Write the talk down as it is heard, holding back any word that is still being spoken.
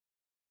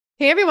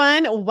Hey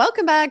everyone,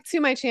 welcome back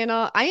to my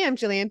channel. I am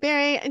Gillian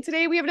Berry, and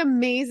today we have an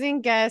amazing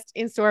guest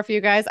in store for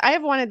you guys. I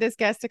have wanted this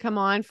guest to come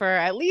on for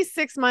at least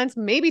 6 months,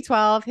 maybe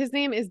 12. His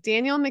name is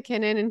Daniel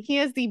McKinnon, and he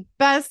has the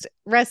best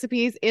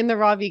recipes in the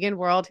raw vegan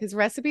world. His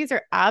recipes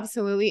are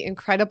absolutely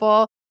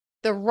incredible.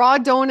 The raw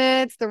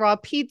donuts, the raw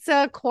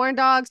pizza, corn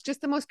dogs,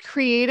 just the most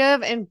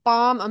creative and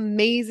bomb,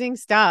 amazing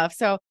stuff.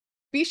 So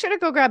be sure to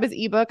go grab his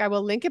ebook. I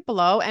will link it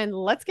below and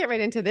let's get right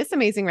into this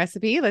amazing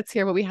recipe. Let's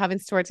hear what we have in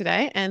store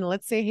today and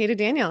let's say hey to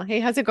Daniel. Hey,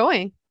 how's it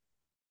going?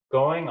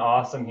 Going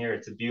awesome here.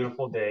 It's a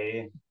beautiful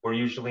day. We're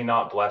usually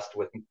not blessed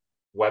with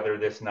weather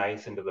this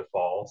nice into the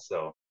fall,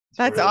 so it's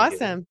That's really good.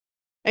 awesome.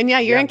 And yeah,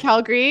 you're Yeah. in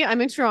Calgary. I'm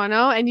in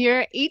Toronto and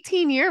you're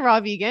 18-year raw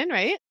vegan,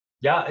 right?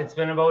 Yeah, it's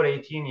been about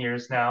 18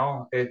 years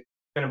now. It's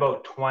been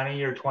about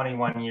 20 or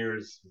 21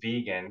 years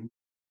vegan.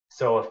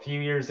 So a few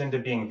years into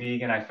being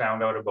vegan, I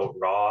found out about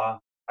raw.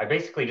 I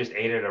basically just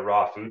ate at a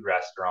raw food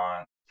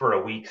restaurant for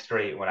a week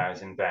straight when I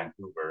was in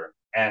Vancouver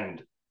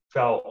and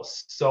felt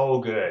so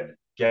good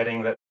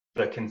getting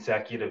the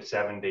consecutive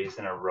 7 days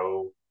in a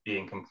row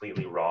being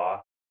completely raw.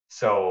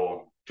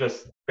 So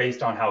just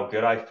based on how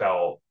good I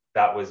felt,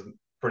 that was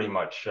pretty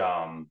much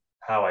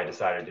how I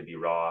decided to be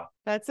raw.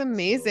 That's So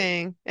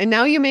amazing. And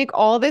now you make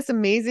all this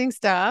amazing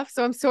stuff.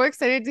 So I'm so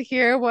excited to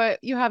hear what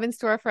you have in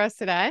store for us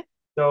today.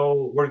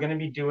 So we're going to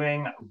be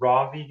doing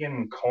raw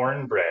vegan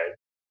cornbread.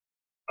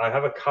 I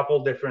have a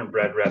couple different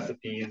bread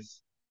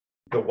recipes.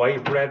 The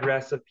white bread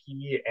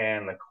recipe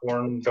and the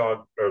corn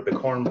dog or the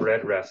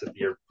cornbread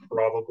recipe are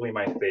probably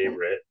my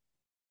favorite.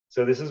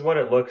 So this is what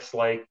it looks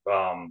like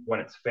when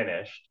it's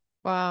finished.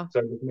 Wow. So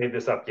I just made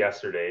this up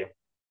yesterday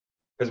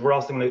because we're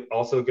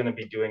also going to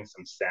be doing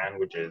some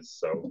sandwiches.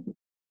 So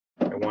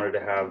I wanted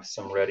to have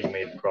some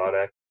ready-made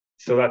product.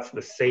 So that's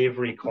the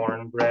savory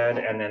cornbread,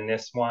 and then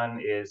this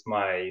one is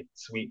my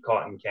sweet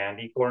cotton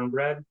candy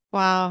cornbread.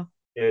 Wow.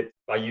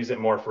 I use it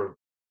more for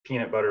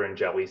peanut butter and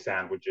jelly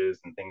sandwiches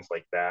and things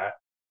like that.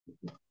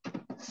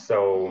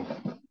 So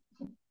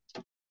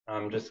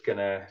I'm just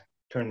gonna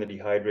turn the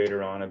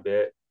dehydrator on a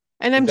bit.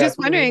 And Is I'm that just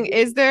the wondering,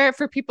 is there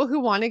for people who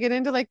want to get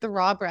into like the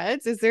raw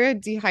breads, is there a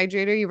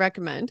dehydrator you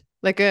recommend?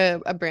 Like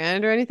a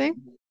brand or anything?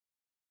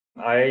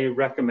 I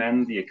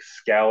recommend the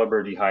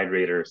Excalibur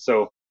dehydrator.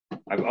 So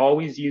I've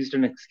always used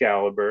an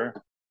Excalibur,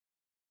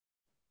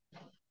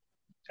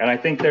 and I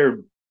think they're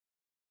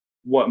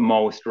what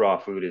most raw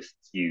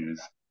foodists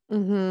use.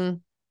 Mm-hmm.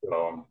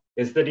 So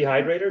is the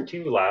dehydrator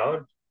too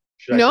loud?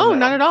 Should I turn No, that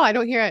not at on? all. I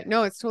don't hear it.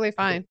 No, it's totally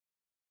fine.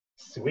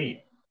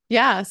 Sweet.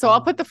 Yeah. So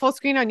I'll put the full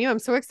screen on you. I'm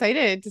so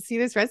excited to see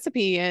this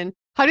recipe. And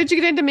how did you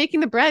get into making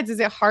the breads? Is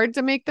it hard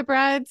to make the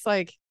breads?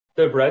 Like,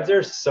 The breads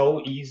are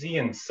so easy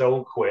and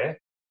so quick.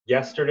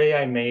 Yesterday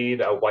I made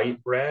a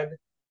white bread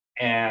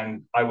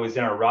and I was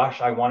in a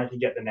rush. I wanted to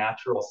get the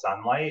natural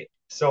sunlight,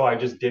 so I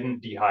just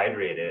didn't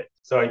dehydrate it.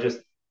 So I just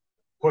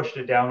pushed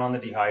it down on the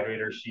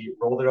dehydrator sheet,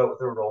 rolled it out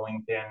with a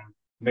rolling pin,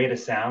 made a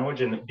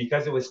sandwich, and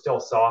because it was still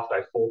soft,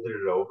 I folded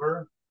it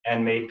over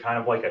and made kind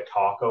of like a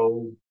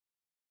taco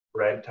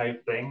bread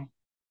type thing.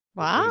 It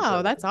was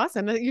wow, that's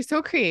awesome. You're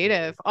so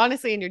creative.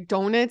 Honestly, and your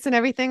donuts and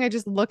everything. I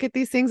just look at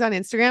these things on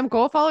Instagram.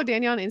 Go follow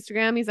Daniel on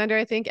Instagram. He's under,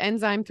 I think,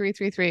 Enzyme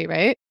 333,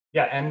 right?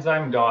 yeah,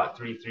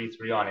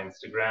 enzyme.333 on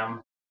Instagram.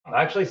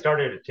 I actually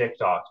started a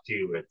TikTok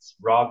too. It's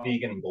raw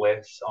vegan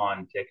bliss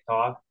on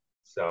TikTok.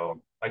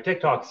 So my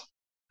TikTok's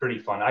pretty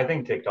fun. I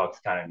think TikTok's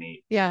kind of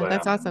neat. Yeah, But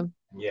that's awesome.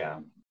 yeah.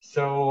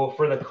 So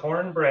for the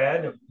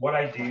cornbread, what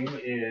I do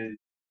is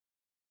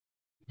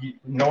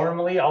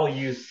normally I'll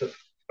use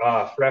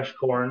fresh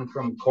corn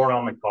from corn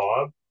on the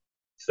cob.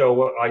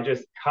 So I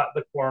just cut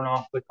the corn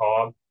off the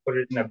cob, put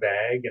it in a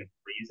bag, and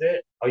freeze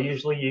it. I'll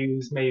usually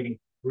use maybe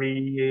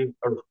 3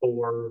 or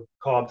 4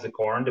 cobs of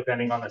corn,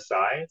 depending on the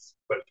size.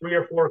 But 3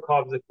 or 4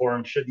 cobs of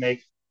corn should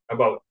make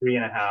about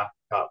 3.5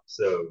 cups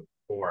of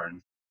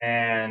corn.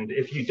 And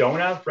if you don't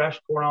have fresh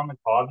corn on the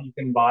cob, you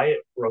can buy it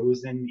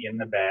frozen in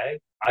the bag.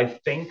 I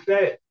think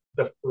that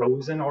the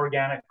frozen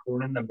organic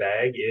corn in the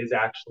bag is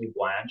actually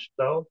blanched,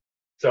 though.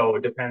 So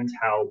it depends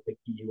how picky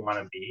you want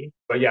to be.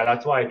 But yeah,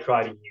 that's why I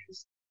try to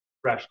use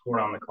fresh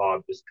corn on the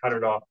cob. Just cut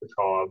it off the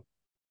cob,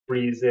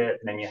 freeze it,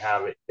 and then you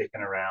have it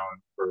kicking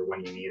around for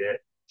when you need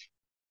it.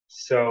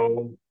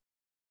 So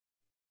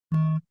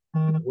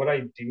what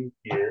I do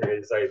here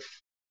is I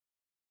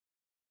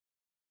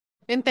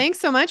And thanks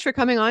so much for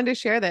coming on to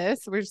share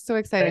this. We're so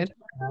thank excited. you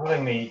for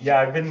having me. Yeah,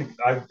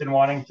 I've been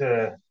wanting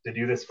to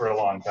do this for a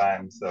long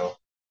time, so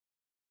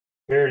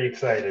very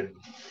excited.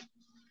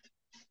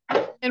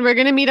 And we're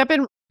going to meet up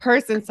in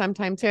person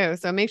sometime too.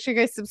 So make sure you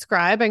guys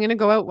subscribe. I'm going to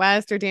go out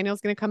west or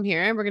Daniel's going to come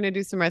here and we're going to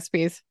do some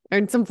recipes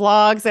and some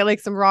vlogs at like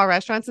some raw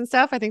restaurants and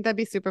stuff. I think that'd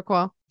be super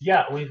cool.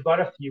 Yeah, we've got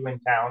a few in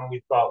town.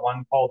 We've got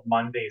one called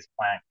Monday's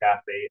Plant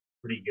Cafe. It's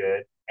pretty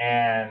good.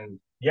 And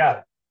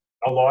yeah,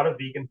 a lot of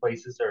vegan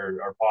places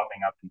are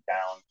popping up in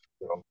town.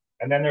 So,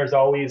 and then there's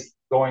always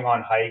going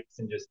on hikes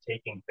and just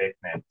taking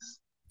picnics.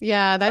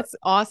 Yeah, that's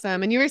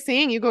awesome. And you were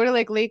saying you go to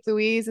like Lake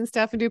Louise and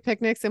stuff and do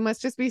picnics. It must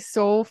just be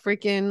so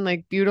freaking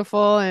like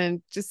beautiful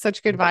and just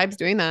such good vibes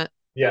doing that.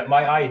 Yeah,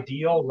 my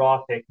ideal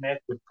raw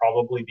picnic would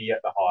probably be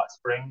at the hot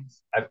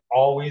springs. I've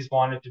always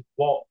wanted to,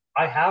 well,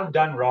 I have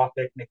done raw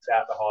picnics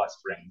at the hot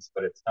springs,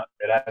 but it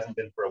hasn't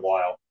been for a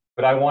while.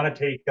 But I want to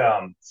take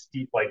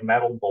steep like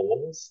metal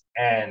bowls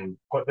and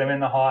put them in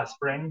the hot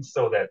springs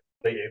so that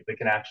they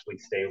can actually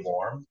stay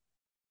warm.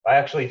 I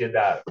actually did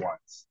that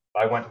once.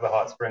 I went to the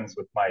hot springs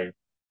with my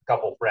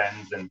couple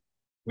friends and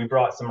we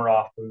brought some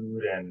raw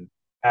food and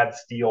had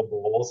steel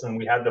bowls and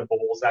we had the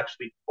bowls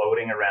actually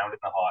floating around in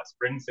the hot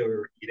springs. So we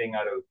were eating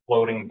out of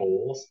floating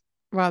bowls.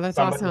 Wow, that's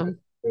Somebody awesome.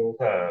 built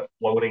a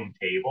floating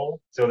table.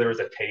 So there was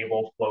a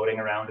table floating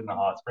around in the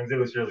hot springs. It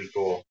was really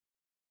cool.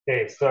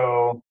 Okay,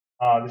 so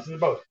this is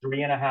about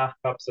 3.5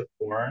 cups of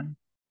corn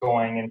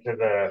going into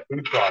the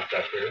food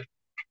processor.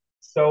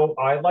 So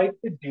I like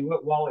to do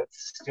it while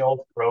it's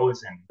still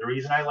frozen. The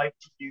reason I like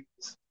to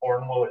use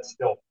corn while it's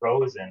still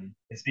frozen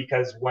is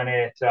because when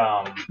I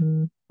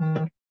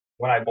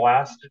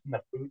blast it in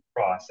the food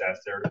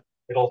processor,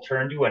 it'll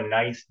turn to a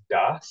nice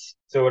dust.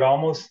 So it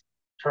almost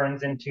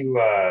turns into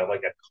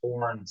like a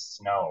corn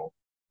snow.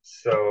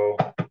 So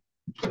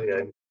actually,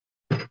 I'm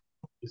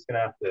just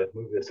gonna have to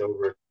move this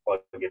over to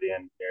plug it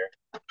in here.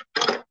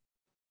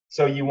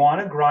 So you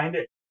want to grind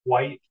it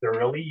quite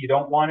thoroughly. You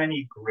don't want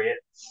any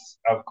grits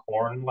of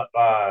corn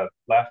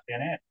left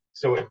in it.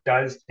 So it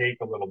does take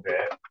a little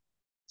bit.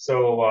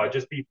 So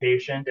just be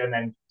patient and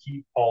then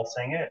keep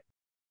pulsing it.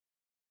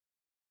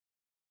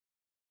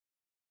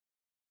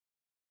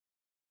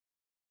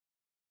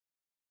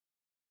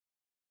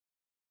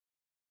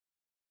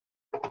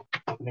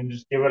 And then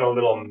just give it a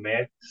little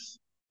mix.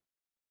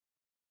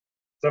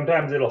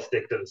 Sometimes it'll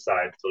stick to the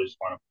side, so you just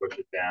want to push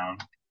it down.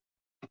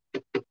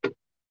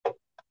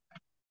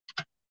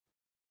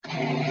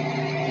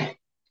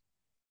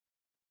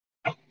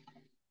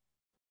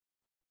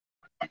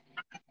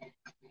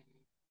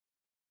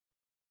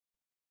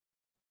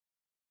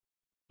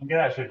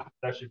 Okay,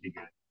 that should be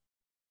good.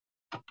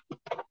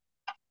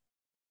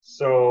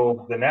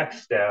 So the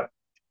next step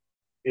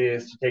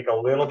is to take a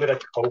little bit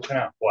of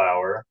coconut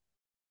flour.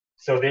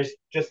 So this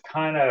just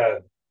kind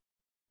of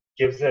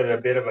gives it a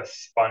bit of a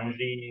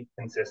spongy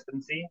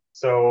consistency.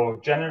 So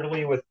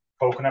generally with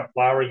coconut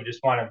flour, you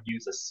just want to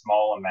use a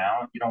small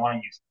amount. You don't want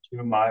to use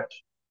too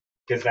much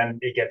because then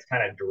it gets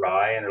kind of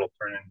dry and it'll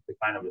turn into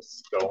kind of a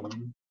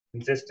scone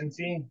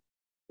consistency,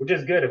 which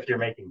is good if you're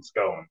making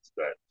scones,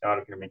 but not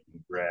if you're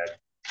making bread.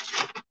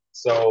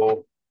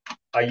 So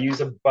I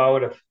use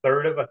about a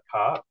third of a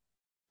cup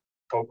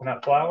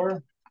coconut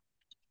flour.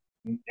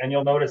 And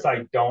you'll notice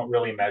I don't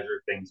really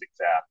measure things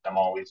exact. I'm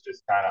always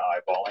just kind of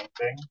eyeballing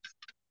things.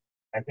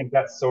 I think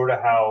that's sort of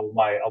how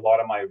my a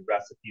lot of my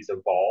recipes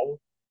evolve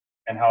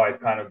and how I've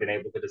kind of been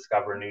able to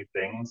discover new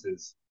things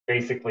is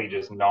basically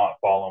just not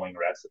following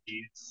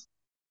recipes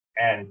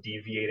and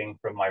deviating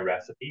from my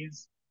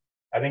recipes.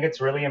 I think it's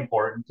really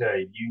important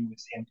to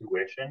use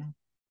intuition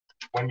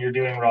when you're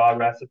doing raw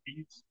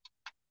recipes.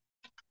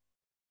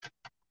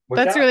 With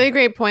That's a that, really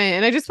great point.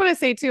 And I just want to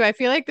say too, I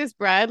feel like this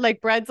bread,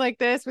 like breads like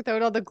this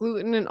without all the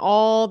gluten and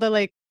all the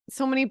like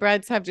so many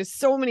breads have just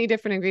so many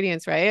different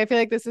ingredients, right? I feel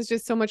like this is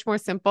just so much more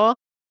simple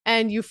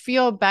and you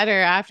feel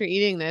better after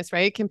eating this,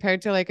 right?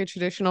 Compared to like a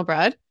traditional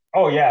bread.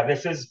 oh yeah,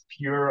 this is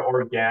pure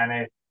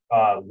organic,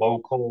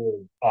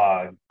 local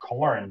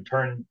corn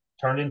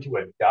turned into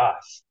a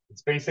dust.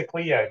 It's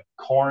basically a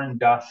corn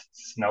dust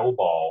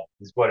snowball,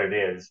 is what it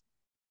is.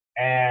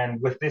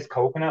 And with this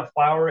coconut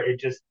flour,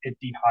 it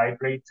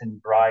dehydrates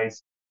and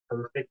dries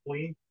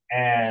perfectly.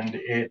 And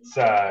it's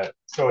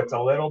so it's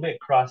a little bit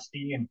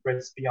crusty and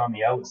crispy on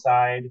the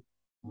outside,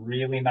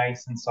 really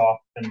nice and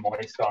soft and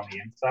moist on the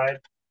inside.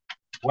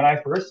 When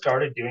I first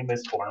started doing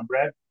this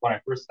cornbread, when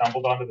I first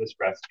stumbled onto this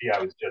recipe, I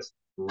was just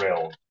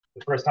thrilled.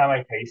 The first time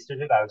I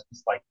tasted it, I was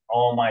just like,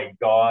 oh my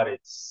God,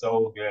 it's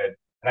so good.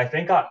 And I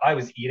think I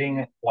was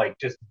eating like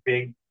just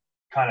big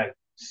kind of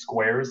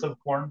squares of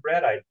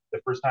cornbread.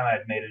 The first time I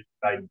had made it,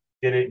 I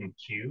did it in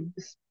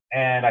cubes.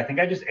 And I think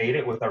I just ate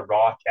it with a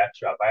raw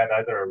ketchup. I had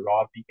either a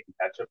raw vegan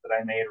ketchup that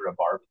I made or a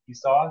barbecue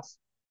sauce.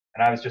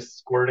 And I was just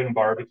squirting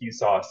barbecue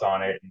sauce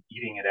on it and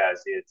eating it as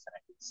is. And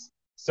it was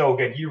so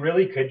good. You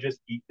really could just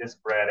eat this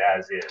bread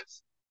as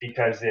is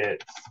because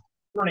it's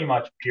pretty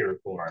much pure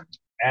corn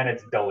and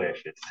it's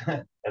delicious.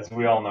 As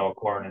we all know,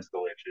 corn is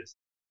delicious.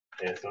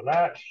 Okay, so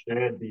that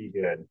should be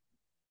good.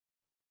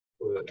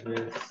 Put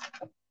this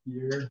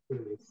here to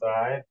the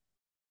side.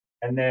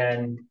 And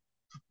then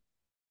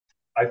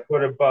I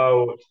put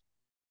about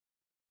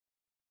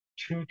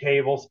 2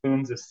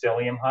 tablespoons of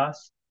psyllium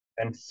husk.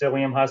 And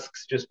psyllium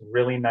husk's just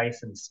really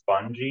nice and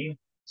spongy.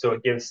 So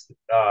it gives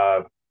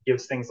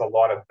things a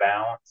lot of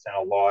bounce and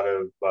a lot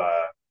of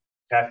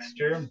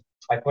texture.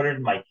 I put it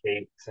in my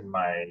cakes and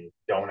my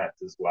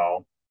donuts as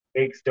well.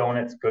 Cakes,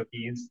 donuts,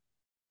 cookies.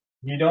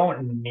 You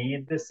don't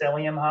need the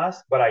psyllium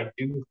husk, but I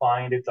do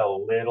find it's a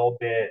little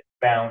bit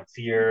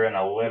bouncier and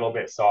a little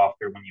bit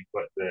softer when you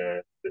put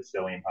the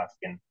psyllium husk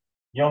in.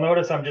 You'll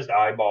notice I'm just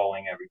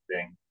eyeballing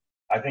everything.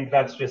 I think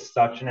that's just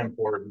such an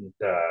important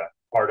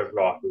part of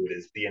raw food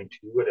is the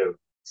intuitive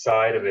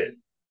side of it.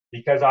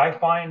 because I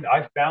found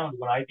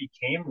when I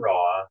became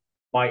raw,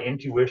 my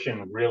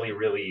intuition really,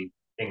 really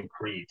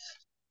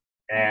increased.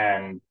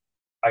 And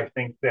I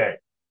think that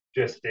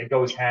just it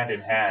goes hand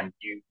in hand.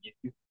 You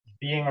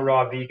being a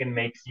raw vegan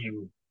makes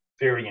you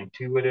very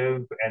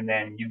intuitive, and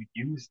then you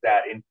use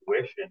that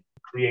intuition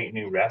to create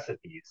new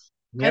recipes.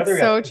 And the That's other,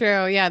 so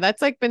true. Yeah,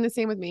 that's like been the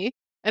same with me.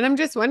 And I'm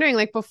just wondering,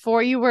 like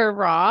before you were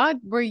raw,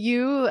 were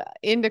you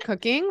into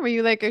cooking? Were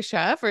you like a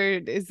chef, or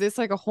is this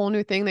like a whole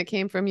new thing that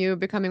came from you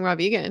becoming raw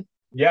vegan?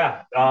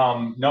 yeah,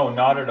 no,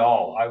 not at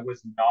all. I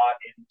was not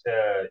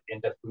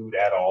into food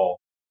at all.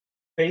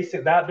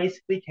 That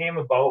basically came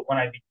about when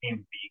I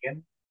became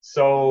vegan.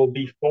 So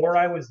before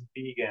I was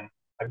vegan,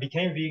 I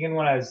became vegan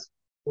when I was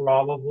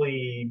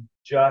probably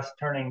just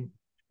turning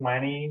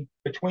 20,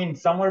 between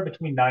somewhere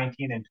between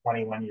 19 and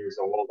 21 years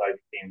old, I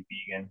became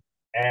vegan.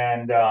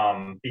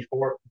 And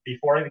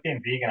before I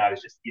became vegan, I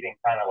was just eating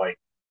kind of like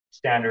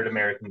standard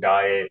American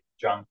diet,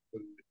 junk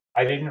food.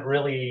 I didn't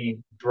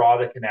really draw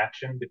the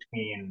connection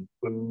between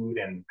food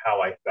and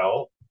how I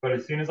felt. But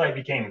as soon as I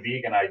became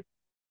vegan, I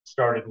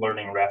started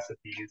learning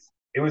recipes.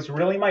 It was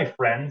really my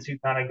friends who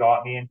kind of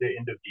got me into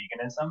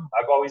veganism.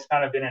 I've always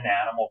kind of been an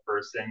animal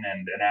person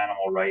and an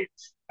animal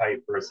rights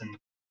type person.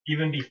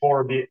 Even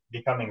before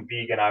becoming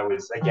vegan, I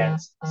was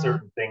against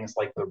certain things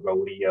like the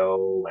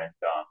rodeo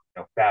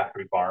and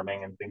factory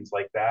farming and things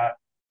like that.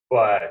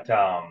 But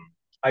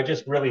I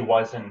just really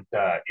wasn't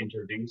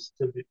introduced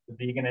to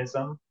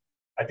veganism.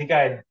 I think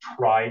I had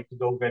tried to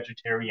go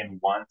vegetarian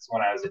once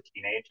when I was a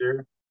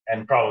teenager,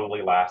 and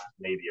probably lasted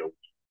maybe a week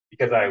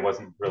because I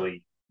wasn't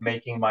really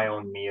making my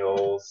own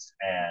meals,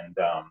 and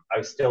I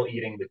was still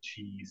eating the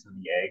cheese and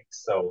the eggs.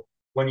 So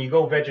when you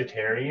go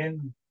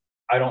vegetarian,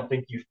 I don't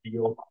think you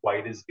feel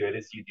quite as good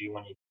as you do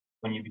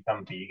when you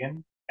become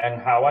vegan. And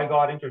how I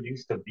got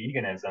introduced to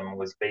veganism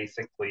was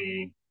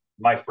basically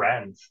my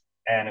friends,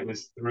 and it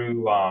was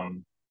through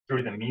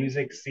the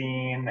music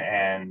scene,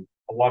 and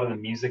a lot of the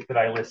music that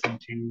I listened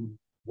to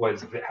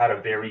was had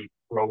a very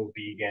pro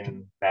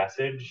vegan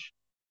message.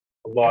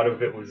 A lot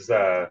of it was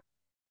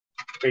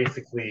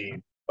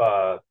basically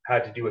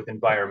had to do with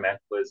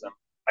environmentalism.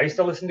 I used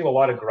to listen to a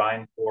lot of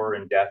grindcore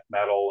and death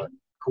metal, and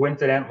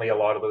coincidentally, a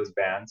lot of those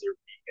bands are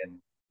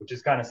vegan, which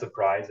is kind of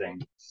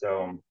surprising.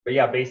 So, but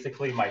yeah,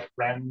 basically, my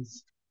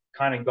friends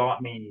kind of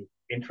got me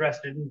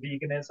interested in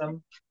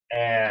veganism,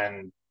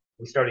 and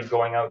we started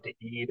going out to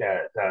eat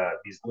at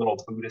these little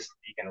Buddhist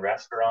vegan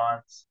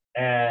restaurants,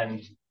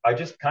 and I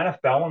just kind of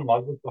fell in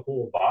love with the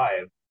whole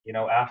vibe.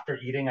 After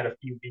eating at a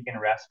few vegan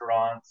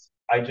restaurants,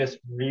 I just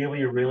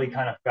really, really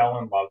kind of fell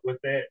in love with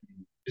it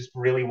and just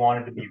really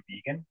wanted to be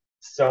vegan.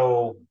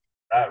 So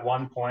at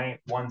one point,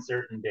 one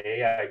certain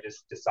day, I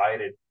just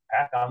decided,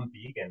 heck, I'm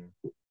vegan,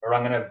 or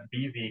I'm gonna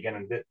be vegan,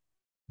 and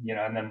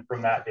then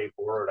from that day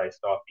forward, I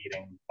stopped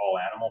eating all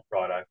animal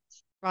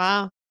products.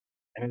 Wow.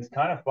 And it's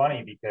kind of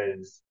funny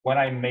because when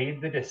I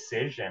made the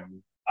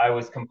decision, I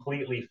was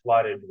completely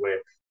flooded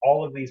with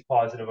all of these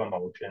positive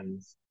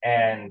emotions,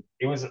 and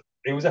it was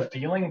a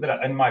feeling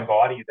that in my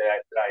body that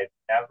I had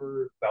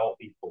never felt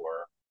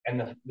before.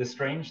 And the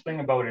strange thing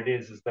about it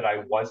is that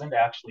I wasn't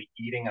actually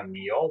eating a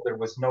meal. There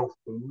was no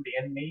food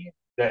in me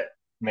that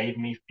made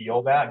me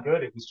feel that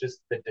good. It was just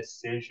the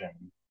decision.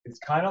 It's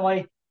kind of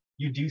like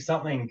you do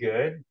something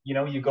good,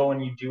 you go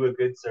and you do a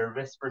good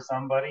service for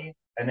somebody,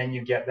 and then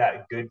you get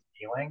that good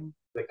feeling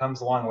that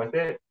comes along with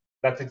it.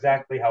 That's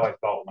exactly how I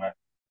felt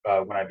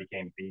when I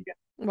became vegan.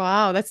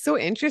 Wow, that's so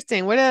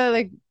interesting. What a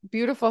like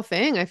beautiful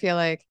thing, I feel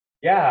like.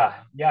 Yeah,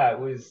 yeah, it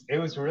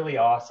was really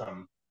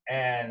awesome.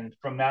 And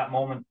from that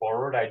moment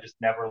forward, I just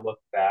never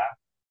looked back.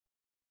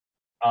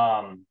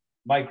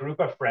 My group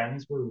of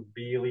friends were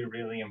really,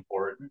 really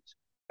important.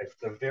 It's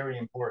a very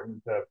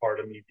important part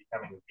of me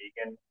becoming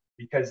vegan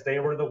because they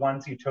were the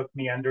ones who took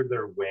me under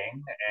their wing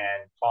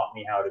and taught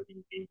me how to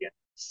be vegan.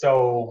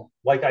 So,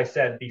 like I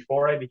said,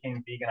 before I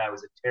became vegan, I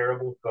was a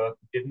terrible cook,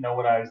 didn't know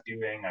what I was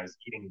doing. I was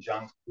eating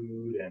junk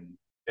food and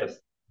just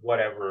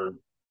whatever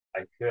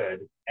I could.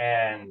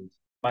 And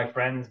my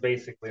friends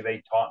basically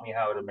they taught me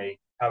how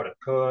to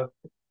cook,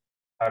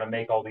 how to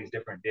make all these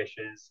different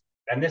dishes.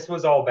 And this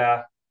was all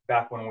back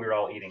when we were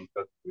all eating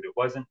cooked food. It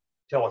wasn't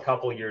till a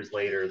couple years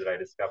later that I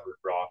discovered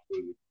raw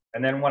food.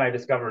 And then when I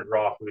discovered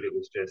raw food, it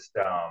was just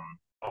a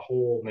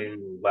whole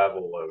new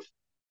level of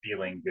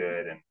feeling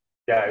good. And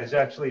yeah, it was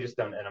actually just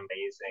an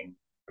amazing,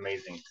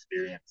 amazing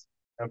experience.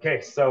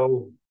 Okay,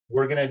 so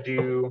we're gonna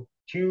do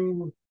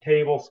 2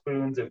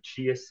 tablespoons of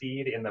chia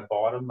seed in the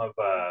bottom of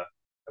a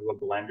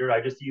blender.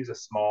 I just use a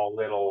small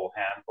little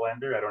hand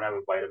blender. I don't have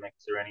a Vitamix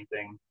or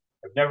anything.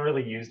 I've never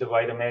really used a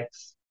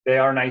Vitamix. They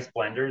are nice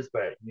blenders,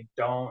 but you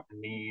don't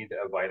need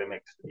a Vitamix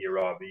to be a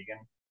raw vegan.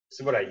 This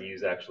is what I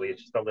use actually.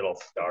 It's just a little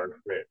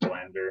Starfrit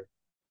blender.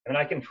 And then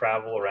I can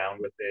travel around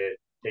with it,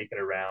 take it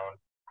around.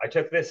 I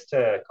took this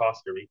to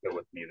Costa Rica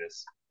with me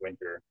this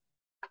winter.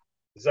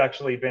 This has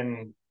actually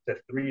been to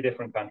 3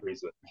 different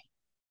countries with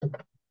me.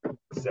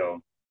 So,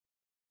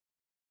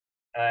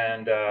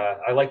 and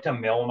I like to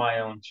mill my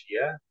own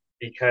chia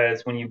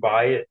because when you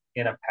buy it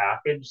in a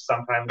package,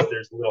 sometimes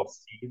there's little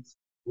seeds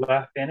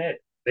left in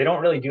it. they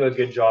don't really do a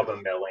good job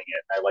of milling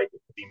it. I like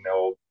it to be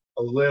milled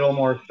a little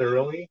more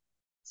thoroughly.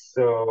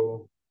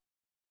 So,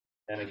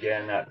 and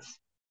again,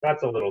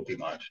 that's a little too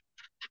much.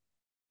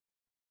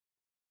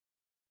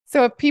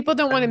 So if people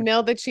don't want to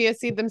mill the chia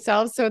seed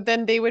themselves, so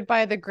then they would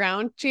buy the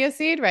ground chia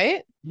seed,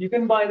 right? You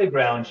can buy the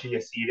ground chia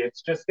seed.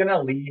 It's just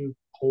gonna leave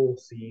whole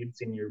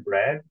seeds in your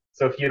bread.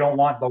 So if you don't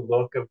want the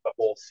look of the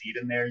whole seed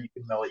in there, you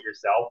can mill it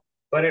yourself.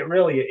 But it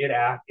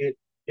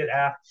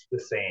acts the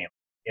same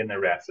in the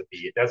recipe.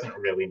 It doesn't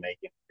really make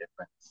any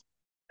difference.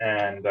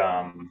 And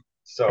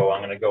so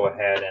I'm gonna go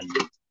ahead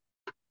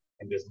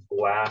and just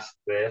blast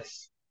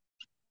this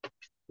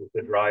with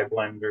the dry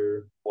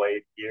blender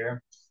blade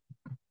here.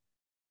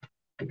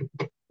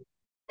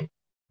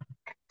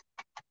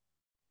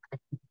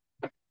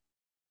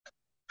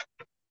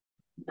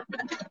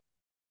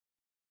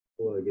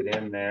 Plug it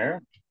in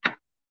there.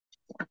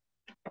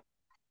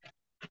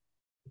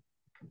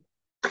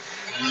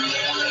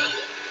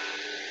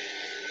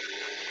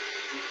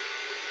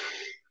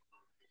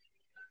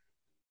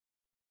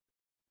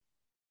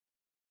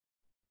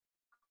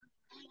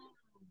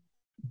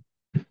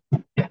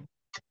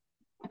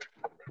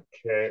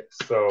 Okay,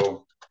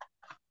 so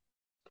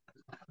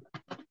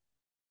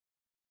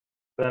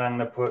then I'm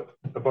gonna put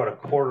about a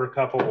quarter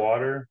cup of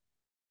water.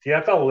 See,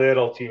 that's a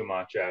little too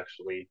much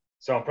actually.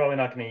 So I'm probably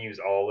not gonna use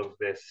all of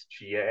this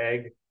chia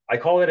egg. I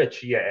call it a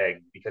chia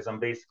egg because I'm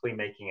basically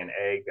making an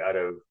egg out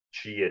of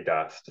chia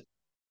dust.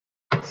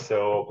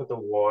 So I'll put the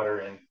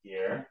water in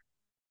here.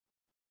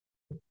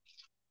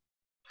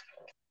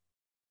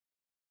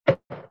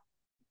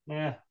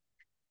 Yeah,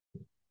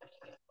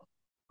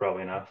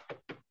 probably enough.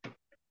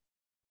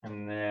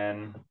 And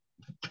then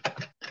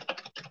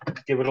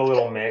give it a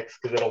little mix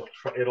because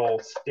it'll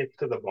stick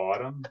to the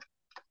bottom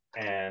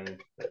and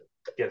it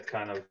gets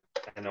kind of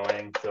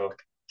annoying. So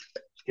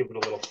give it a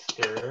little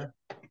stir.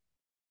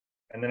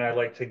 And then I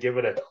like to give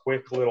it a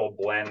quick little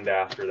blend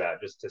after that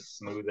just to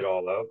smooth it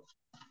all out.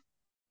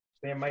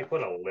 They might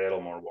put a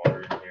little more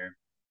water in here.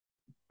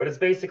 But it's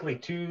basically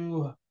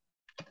two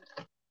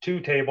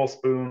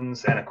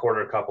tablespoons and a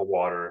quarter cup of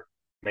water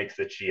makes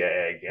the chia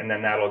egg. And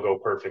then that'll go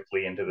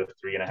perfectly into the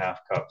 3.5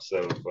 cups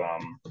of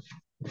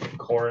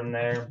corn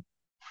there.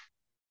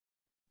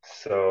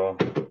 So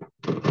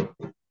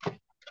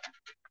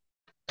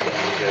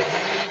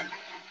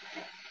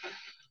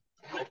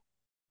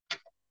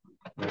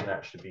and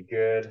that should be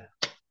good.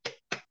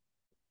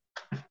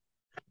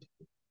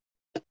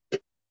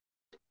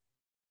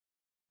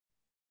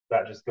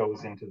 That just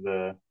goes into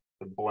the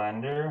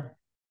blender,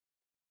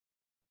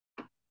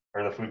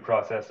 or the food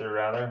processor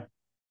rather.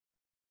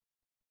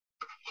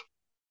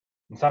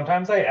 And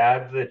sometimes I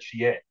add the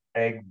chia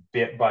egg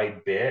bit by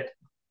bit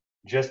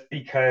just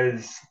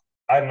because,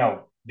 I don't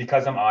know,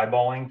 because I'm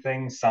eyeballing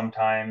things.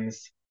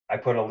 Sometimes I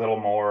put a little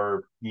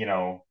more,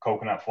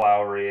 coconut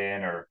flour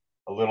in or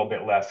a little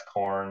bit less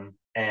corn,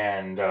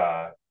 and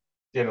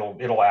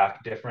it'll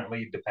act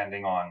differently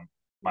depending on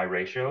my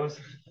ratios.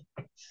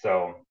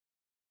 So,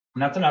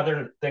 and that's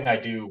another thing I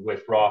do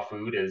with raw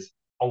food is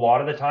a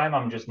lot of the time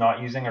I'm just not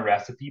using a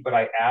recipe, but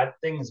I add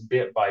things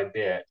bit by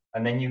bit,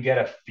 and then you get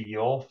a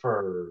feel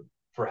for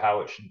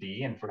how it should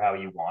be and for how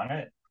you want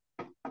it.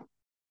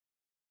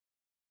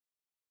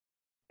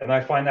 And I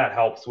find that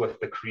helps with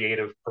the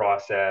creative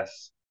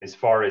process as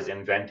far as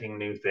inventing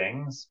new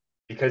things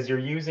because you're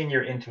using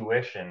your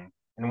intuition.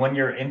 And when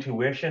your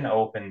intuition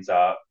opens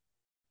up,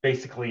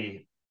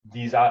 basically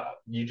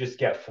you just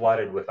get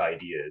flooded with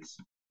ideas.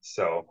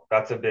 So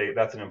that's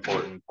an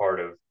important part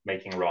of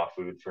making raw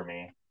food for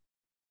me.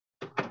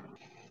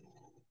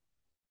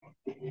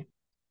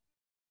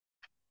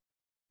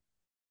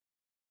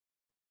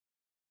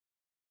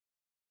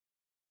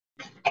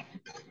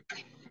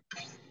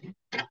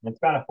 It's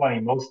kind of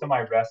funny. Most of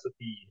my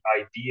recipe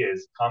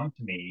ideas come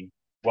to me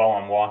while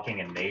I'm walking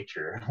in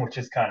nature, which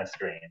is kind of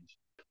strange.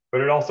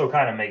 But it also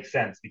kind of makes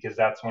sense because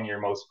that's when you're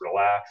most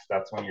relaxed.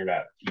 That's when you're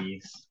at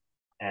peace.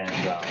 And,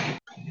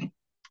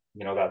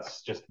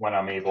 that's just when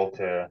I'm able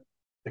to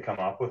come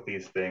up with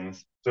these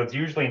things. So it's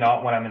usually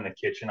not when I'm in the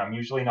kitchen. I'm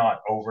usually not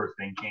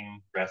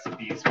overthinking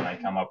recipes when I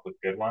come up with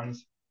good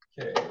ones.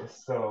 Okay,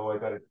 so I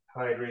got a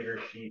hydrator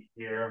sheet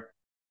here.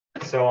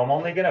 So I'm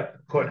only going to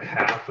put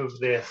half of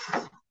this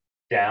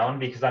down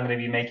because I'm going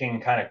to be making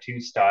kind of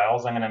two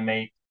styles. I'm going to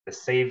make the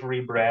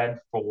savory bread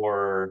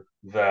for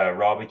the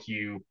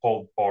barbecue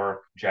pulled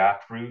pork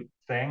jackfruit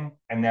thing.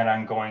 And then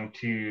I'm going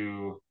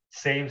to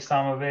save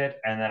some of it.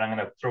 And then I'm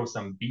going to throw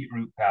some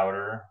beetroot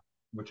powder,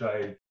 which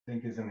I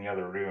think is in the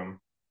other room.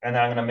 And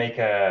then I'm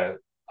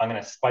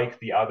going to spike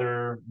the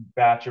other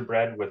batch of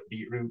bread with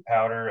beetroot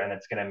powder. And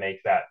it's going to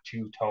make that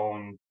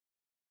two-tone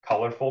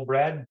colorful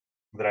bread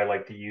that I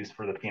like to use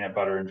for the peanut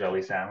butter and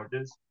jelly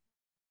sandwiches.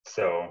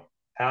 So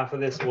half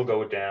of this will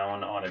go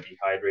down on a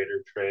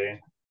dehydrator tray.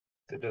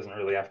 It doesn't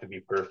really have to be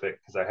perfect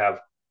because I have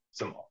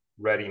some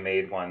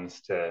ready-made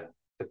ones to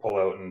pull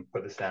out and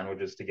put the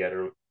sandwiches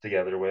together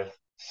with.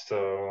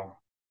 So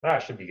that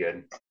should be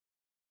good.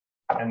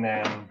 And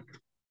then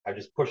I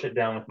just push it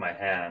down with my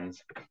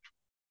hands.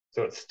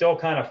 So it's still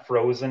kind of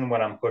frozen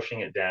when I'm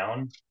pushing it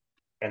down,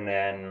 And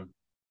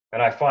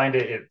I find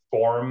it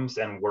forms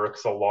and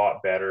works a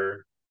lot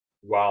better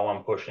while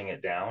I'm pushing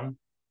it down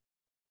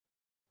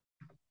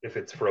if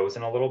it's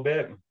frozen a little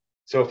bit.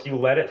 So if you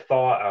let it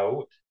thaw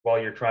out while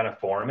you're trying to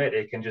form it,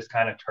 it can just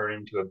kind of turn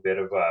into a bit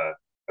of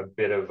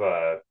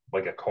a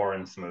like a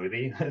corn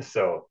smoothie.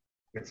 So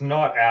it's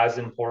not as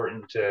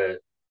important to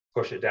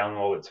push it down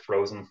while it's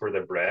frozen for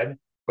the bread.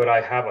 But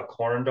I have a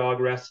corn dog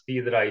recipe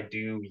that I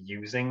do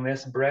using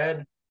this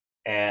bread.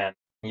 And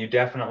you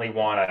definitely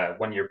want to,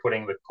 when you're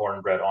putting the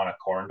cornbread on a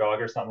corn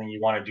dog or something, you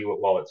want to do it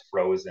while it's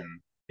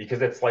frozen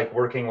because it's like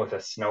working with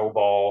a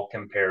snowball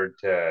compared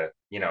to,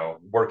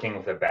 working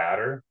with a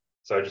batter.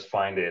 So I just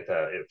find it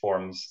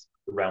forms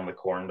around the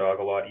corn dog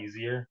a lot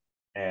easier.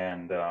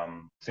 And as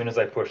soon as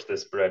I push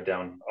this bread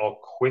down, I'll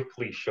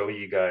quickly show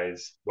you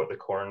guys what the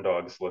corn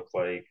dogs look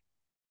like.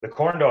 The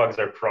corn dogs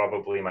are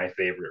probably my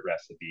favorite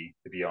recipe,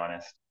 to be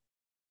honest.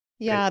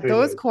 Yeah, It,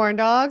 those it, corn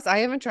dogs, I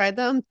haven't tried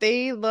them.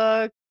 They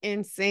look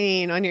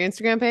insane on your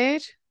Instagram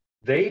page.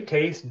 they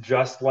taste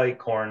just like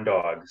corn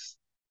dogs,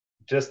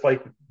 just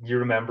like you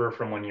remember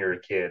from when you were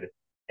a kid.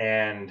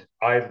 And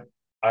I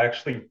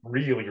actually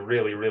really,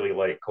 really, really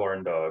like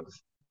corn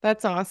dogs.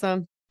 That's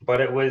awesome.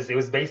 But it was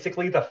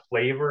basically the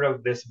flavor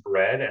of this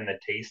bread and the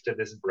taste of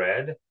this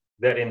bread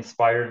that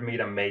inspired me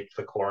to make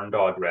the corn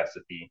dog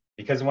recipe.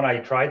 Because when I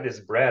tried this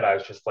bread, I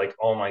was just like,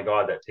 oh my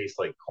God, that tastes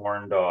like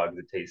corn dogs.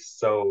 It tastes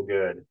so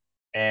good.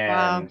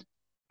 Wow. And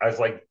I was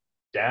like,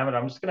 damn it,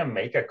 I'm just gonna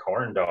make a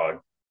corn dog,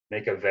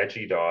 make a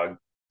veggie dog.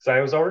 So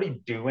I was already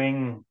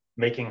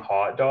making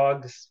hot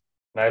dogs,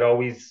 and I'd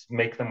always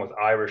make them with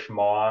Irish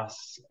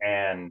moss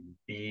and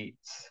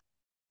beets,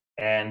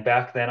 and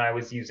back then I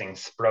was using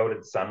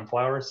sprouted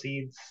sunflower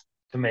seeds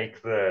to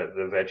make the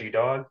veggie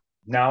dog.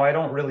 Now I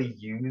don't really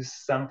use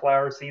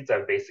sunflower seeds.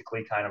 I've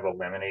basically kind of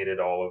eliminated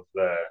all of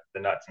the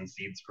nuts and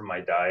seeds from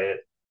my diet.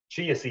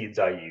 Chia seeds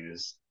I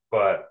use,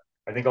 but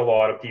I think a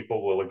lot of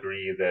people will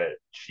agree that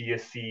chia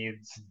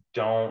seeds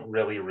don't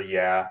really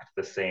react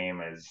the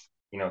same as,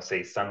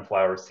 say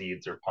sunflower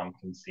seeds or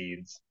pumpkin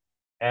seeds.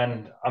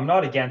 And I'm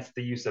not against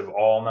the use of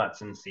all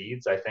nuts and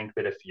seeds. I think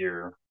that if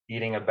you're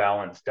eating a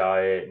balanced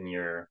diet and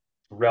you're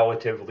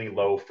relatively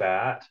low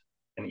fat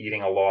and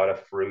eating a lot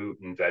of fruit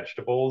and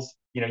vegetables,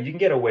 you can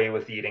get away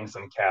with eating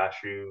some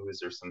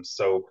cashews or some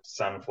soaked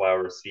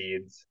sunflower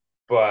seeds.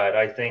 But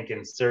I think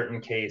in certain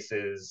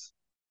cases,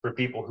 for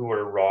people who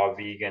are raw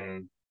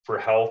vegan for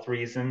health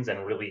reasons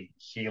and really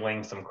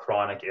healing some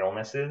chronic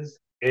illnesses,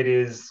 it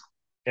is,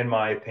 in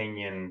my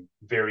opinion,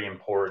 very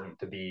important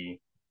to be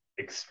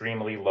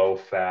extremely low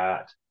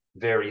fat,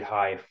 very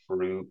high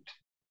fruit,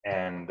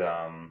 and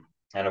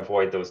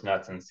avoid those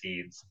nuts and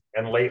seeds.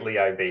 And lately,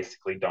 I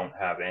basically don't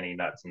have any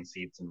nuts and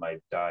seeds in my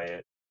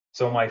diet.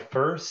 So my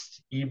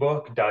first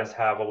ebook does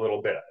have a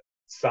little bit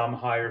some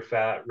higher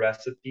fat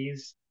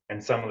recipes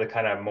and some of the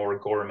kind of more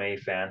gourmet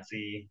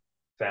fancy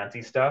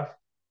stuff.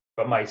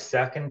 But my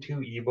second two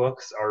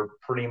ebooks are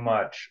pretty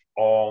much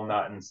all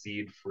nut and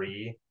seed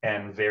free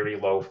and very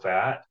low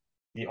fat.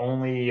 The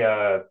only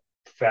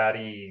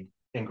fatty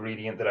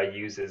ingredient that I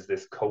use is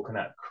this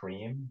coconut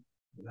cream.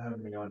 I don't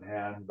have any on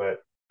hand, but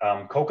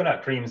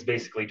coconut cream is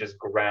basically just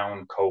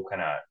ground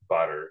coconut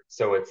butter.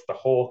 So it's the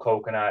whole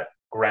coconut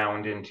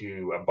ground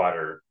into a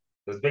butter.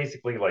 It's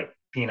basically like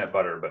peanut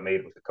butter, but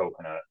made with a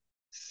coconut.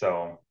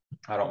 So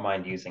I don't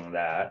mind using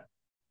that.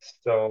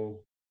 So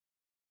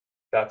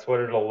that's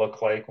what it'll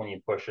look like when you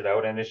push it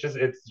out. And it's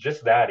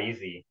just that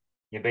easy.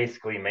 You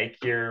basically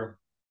make your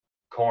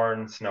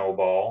corn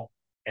snowball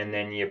and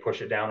then you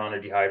push it down on a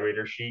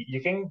dehydrator sheet.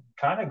 You can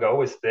kind of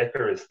go as thick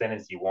or as thin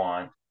as you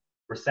want.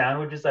 For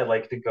sandwiches, I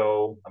like to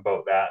go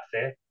about that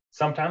thick.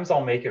 Sometimes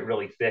I'll make it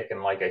really thick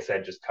and, like I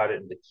said, just cut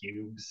it into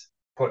cubes,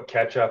 put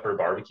ketchup or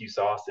barbecue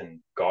sauce and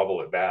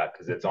gobble it back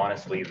because it's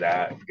honestly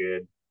that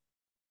good.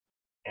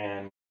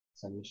 And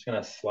so I'm just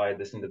gonna slide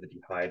this into the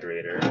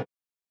dehydrator.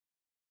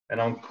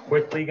 And I'm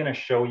quickly gonna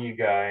show you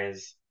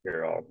guys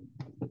here. I'll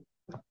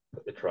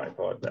put the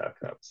tripod back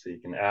up so you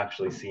can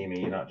actually see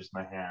me, not just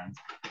my hands.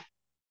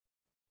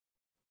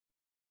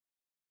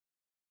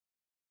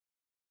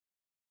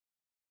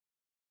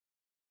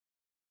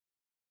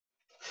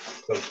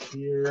 So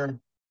here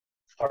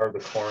are the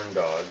corn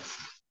dogs.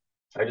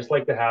 I just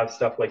like to have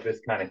stuff like this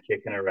kind of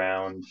kicking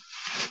around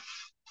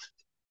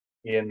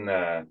in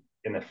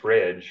the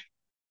fridge.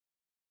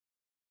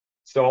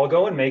 So I'll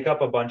go and make up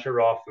a bunch of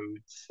raw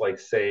foods, like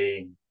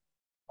say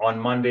on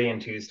Monday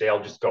and Tuesday,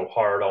 I'll just go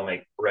hard. I'll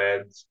make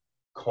breads,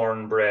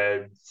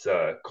 cornbreads,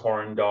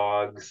 corn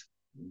dogs,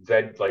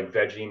 like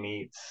veggie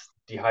meats.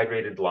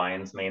 Dehydrated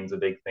lion's mane's a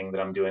big thing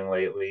that I'm doing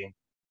lately.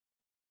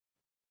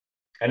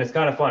 And it's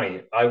kind of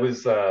funny. I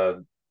was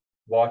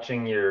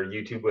watching your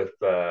YouTube with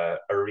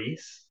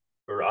Aris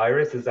or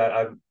Iris. Is that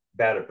I'm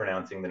bad at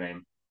pronouncing the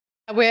name?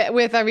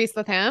 With Reese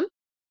Latham?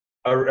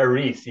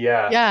 Aris,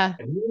 yeah. Yeah.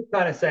 And he was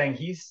kind of saying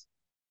he's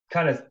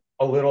kind of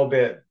a little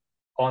bit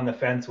on the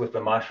fence with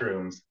the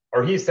mushrooms,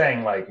 or he's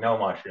saying like no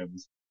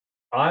mushrooms.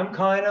 I'm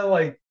kind of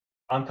like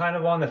I'm kind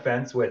of on the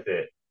fence with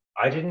it.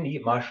 I didn't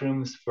eat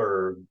mushrooms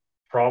for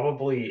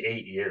probably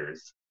 8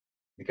 years.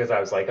 because I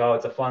was like, oh,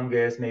 it's a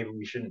fungus. Maybe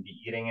we shouldn't be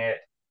eating it.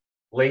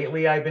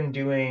 Lately, I've been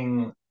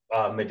doing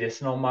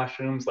medicinal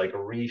mushrooms like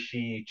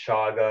reishi,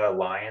 chaga,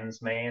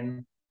 lion's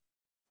mane.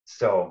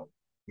 So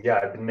yeah,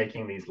 I've been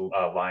making these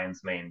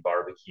lion's mane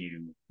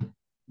barbecue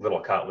little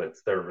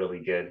cutlets. They're really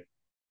good.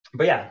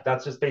 But yeah,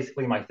 that's just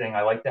basically my thing.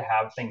 I like to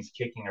have things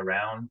kicking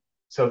around.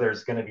 So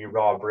there's going to be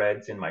raw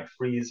breads in my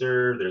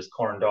freezer. There's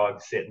corn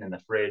dogs sitting in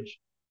the fridge.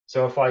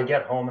 So if I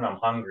get home and I'm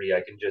hungry,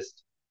 I can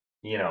just,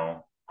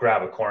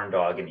 grab a corn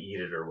dog and eat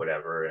it or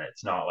whatever. And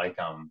it's not like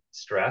I'm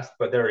stressed,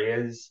 but there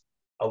is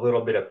a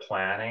little bit of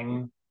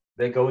planning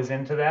that goes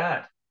into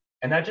that.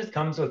 And that just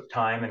comes with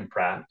time and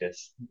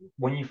practice.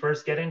 When you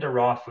first get into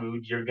raw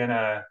food, you're going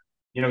to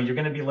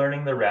be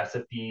learning the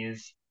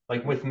recipes.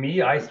 Like with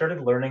me, I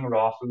started learning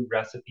raw food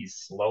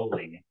recipes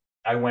slowly.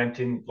 I went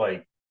in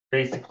like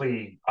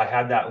basically I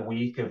had that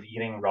week of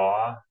eating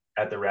raw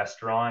at the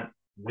restaurant,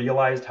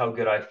 realized how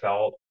good I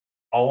felt.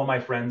 All of my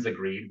friends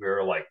agreed. We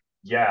were like,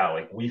 yeah,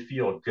 like we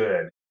feel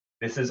good.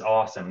 This is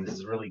awesome. This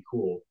is really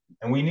cool.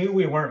 And we knew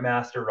we weren't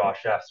master raw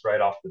chefs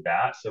right off the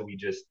bat. So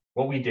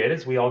what we did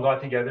is we all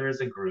got together as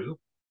a group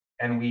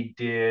and we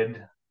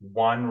did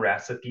one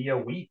recipe a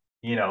week,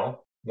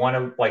 one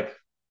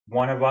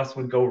of us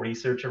would go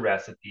research a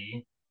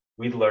recipe,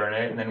 we'd learn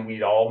it, and then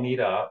we'd all meet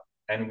up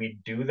and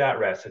we'd do that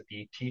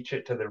recipe, teach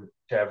it to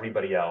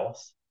everybody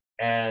else.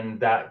 And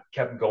that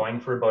kept going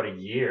for about a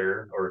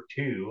year or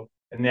two.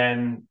 And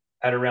then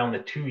at around the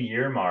 2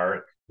 year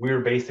mark, we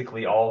were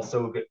basically all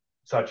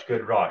such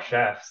good raw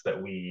chefs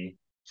that we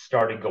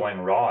started going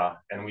raw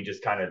and we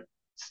just kind of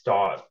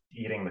stopped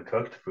eating the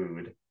cooked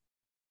food.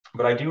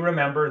 But I do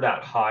remember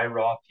that high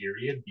raw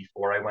period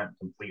before I went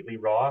completely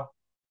raw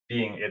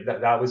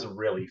that was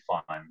really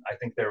fun. I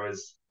think that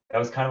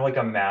was kind of like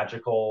a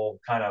magical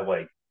kind of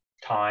like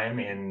time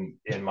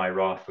in my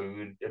raw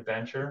food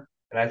adventure.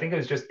 And I think it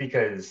was just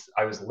because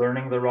I was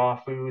learning the raw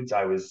foods,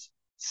 I was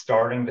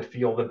starting to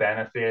feel the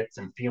benefits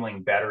and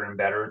feeling better and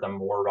better the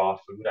more raw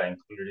food I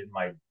included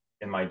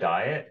in my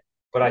diet.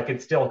 But I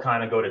could still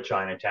kind of go to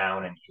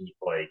Chinatown and eat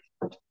like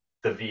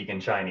the vegan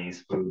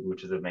Chinese food,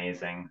 which is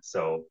amazing.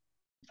 So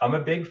I'm a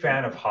big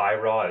fan of high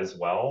raw as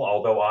well,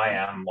 although I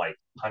am like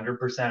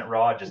 100%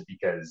 raw just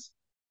because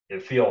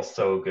it feels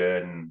so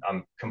good and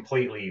I'm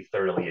completely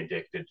thoroughly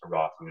addicted to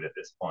raw food at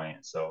this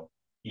point. So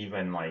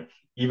even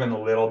the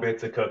little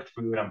bits of cooked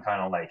food, I'm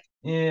kind of like,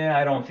 yeah,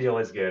 I don't feel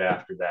as good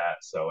after that,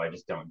 so I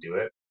just don't do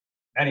it.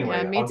 Yeah,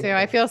 Anyway, me too.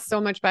 I feel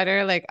so much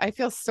better. Like I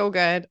feel so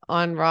good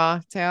on raw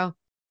too.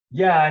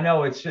 yeah, I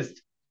know it's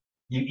just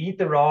you eat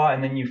the raw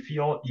and then you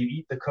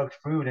eat the cooked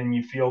food and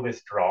you feel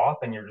this drop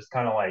and you're just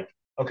kind of like,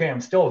 okay,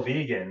 I'm still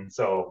vegan,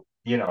 so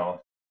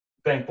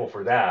thankful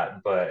for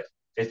that, but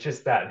it's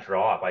just that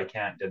drop. I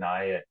can't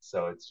deny it.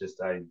 So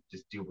I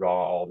just do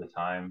raw all the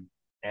time.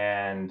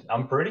 And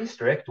I'm pretty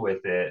strict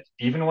with it,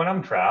 even when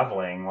I'm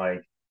traveling,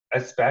 like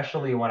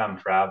especially when I'm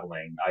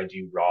traveling, I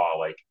do raw,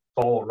 like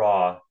full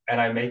raw, and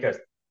I make a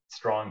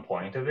strong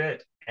point of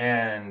it.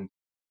 And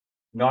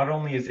not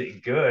only is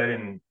it good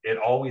and it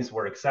always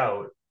works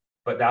out,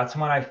 but that's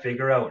when I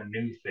figure out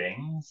new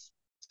things.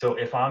 So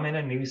if I'm in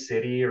a new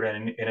city or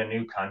in a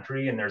new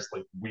country and there's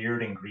like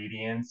weird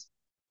ingredients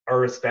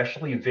or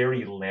especially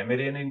very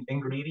limited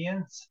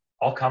ingredients,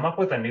 I'll come up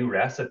with a new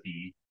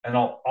recipe and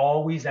I'll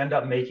always end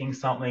up making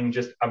something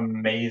just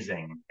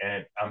amazing.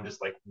 And I'm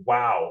just like,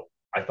 wow,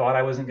 I thought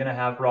I wasn't going to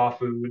have raw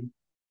food.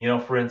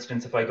 For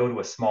instance, if I go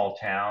to a small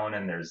town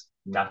and there's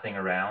nothing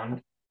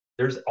around,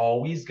 there's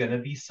always going to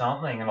be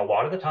something. And a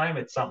lot of the time,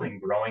 it's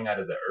something growing out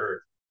of the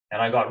earth.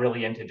 And I got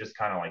really into just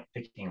kind of like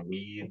picking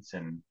weeds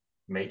and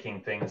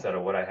making things out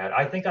of what I had.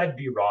 I think I'd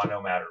be raw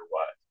no matter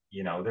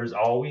what. There's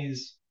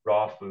always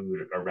raw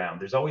food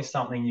around. There's always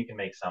something you can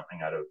make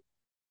something out of.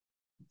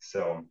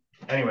 So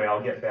anyway,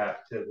 I'll get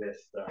back to this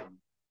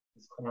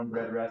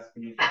cornbread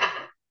recipe.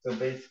 So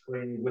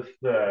basically, with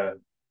the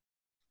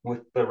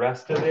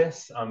rest of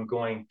this, I'm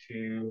going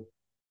to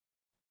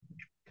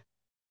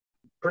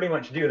pretty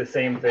much do the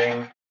same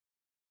thing,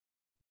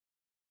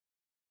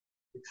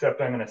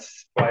 except I'm going to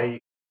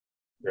spike.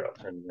 Here, I'll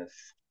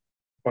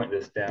point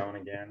this down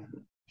again.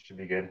 Should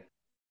be good.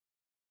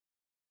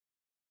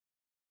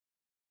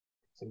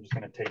 So I'm just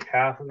going to take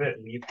half of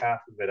it, leave half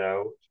of it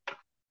out,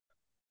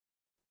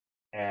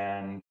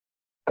 and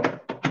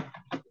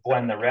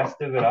blend the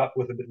rest of it up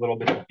with a little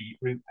bit of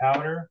beetroot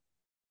powder.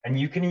 And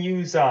you can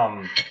use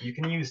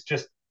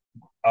just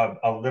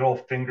a little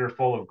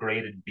fingerful of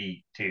grated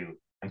beet too,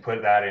 and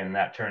put that in.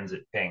 That turns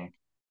it pink.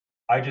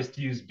 I just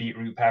use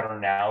beetroot powder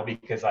now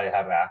because I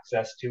have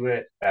access to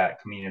it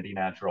at Community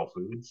Natural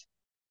Foods,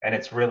 and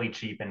it's really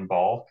cheap in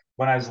bulk.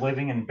 When I was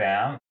living in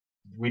Banff,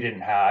 I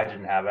didn't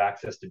have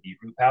access to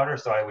beetroot powder,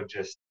 so I would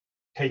just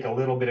take a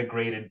little bit of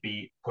grated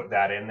beet, put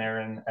that in there,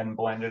 and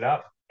blend it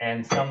up.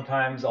 And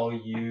sometimes I'll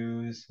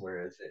use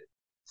where is it?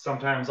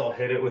 Sometimes I'll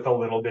hit it with a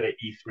little bit of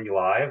E3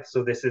 Live.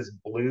 So this is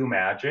Blue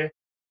Magic.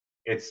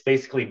 It's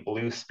basically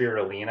blue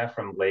spirulina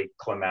from Lake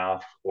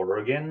Klamath,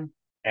 Oregon.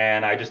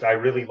 And I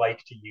really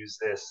like to use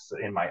this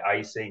in my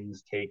icings,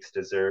 cakes,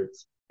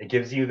 desserts. It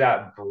gives you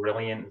that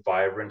brilliant,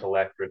 vibrant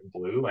electric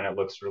blue, and it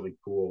looks really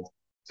cool.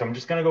 So I'm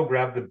just gonna go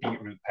grab the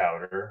beetroot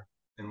powder,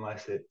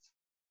 unless it's,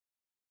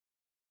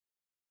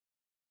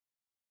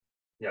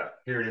 yeah,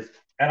 here it is.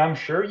 And I'm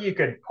sure you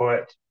could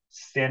put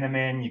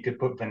cinnamon, you could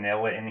put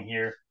vanilla in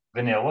here.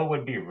 Vanilla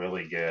would be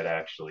really good,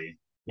 actually.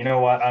 You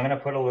know what? I'm gonna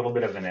put a little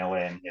bit of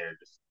vanilla in here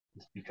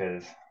just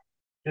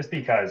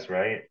because,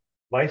 right?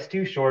 Life's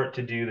too short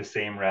to do the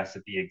same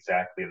recipe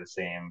exactly the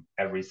same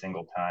every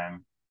single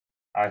time,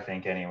 I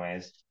think,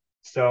 anyways.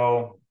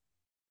 So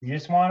you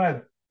just want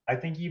to, I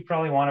think you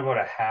probably want about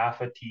a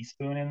half a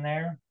teaspoon in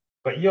there,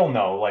 but you'll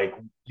know, like,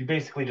 you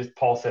basically just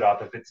pulse it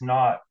up. If it's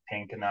not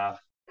pink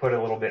enough, put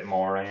a little bit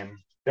more in.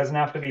 Doesn't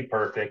have to be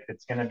perfect.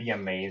 It's going to be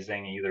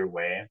amazing either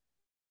way.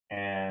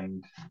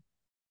 And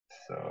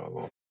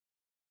so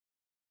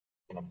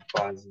I'm gonna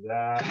buzz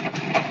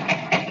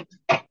that.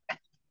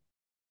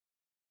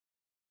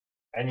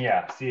 And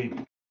yeah, see,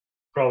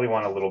 probably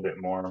want a little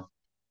bit more.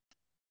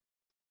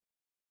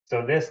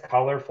 So this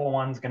colorful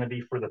one's going to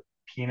be for the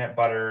peanut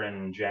butter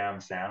and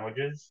jam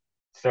sandwiches.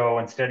 So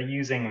instead of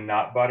using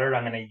nut butter,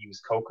 I'm going to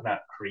use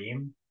coconut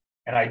cream.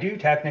 And I do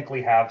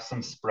technically have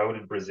some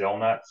sprouted Brazil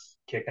nuts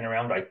kicking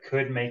around. I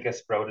could make a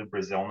sprouted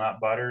Brazil nut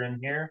butter in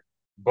here,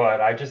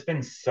 but I've just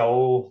been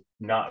so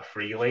nut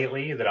free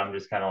lately that I'm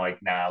just kind of like,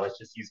 nah, let's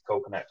just use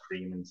coconut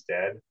cream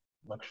instead.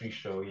 I'll actually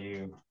show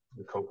you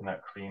the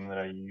coconut cream that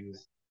I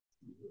use.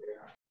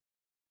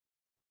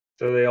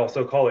 So they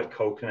also call it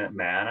coconut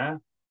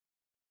manna.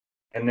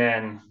 And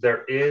then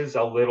there is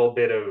a little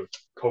bit of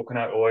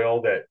coconut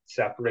oil that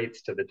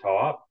separates to the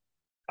top.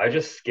 I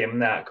just skim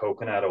that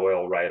coconut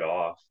oil right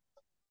off,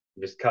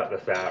 just cut the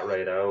fat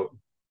right out.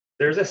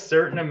 There's a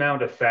certain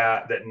amount of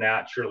fat that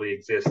naturally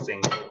exists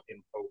in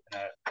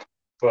coconut,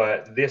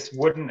 but this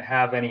wouldn't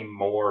have any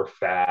more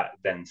fat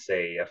than,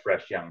 say, a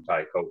fresh young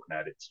Thai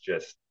coconut. It's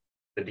just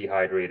the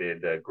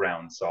dehydrated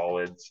ground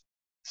solids.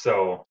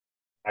 So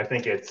I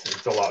think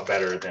it's a lot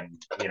better than,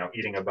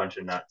 eating a bunch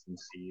of nuts and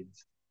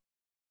seeds.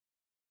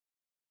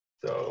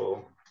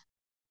 So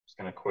I'm just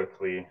gonna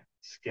quickly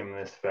skim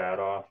this fat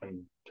off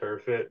and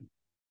turf it.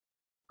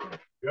 There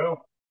we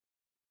go.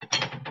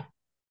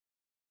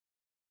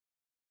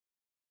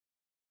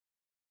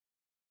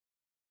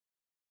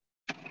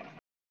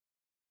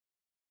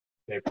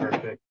 Okay,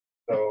 perfect.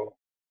 So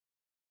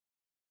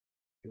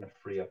I'm gonna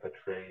free up a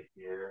tray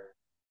here.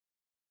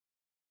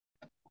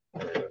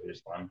 There we go,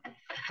 here's one.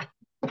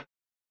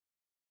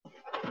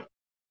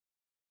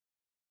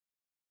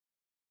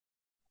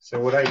 So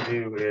what I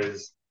do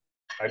is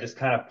I just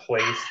kind of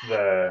place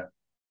the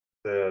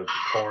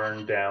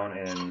corn down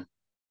in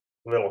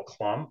little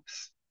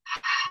clumps.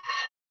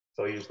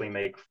 So I usually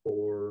make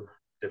 4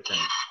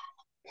 different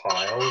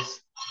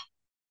piles.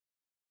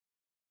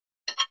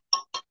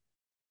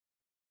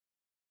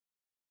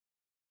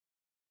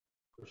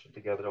 Push it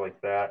together like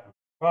that.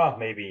 Well,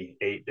 maybe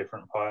 8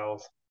 different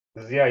piles.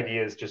 Because the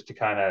idea is just to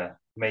kind of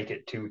make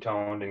it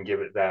two-toned and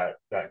give it that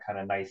kind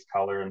of nice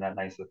color and that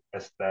nice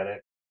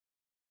aesthetic.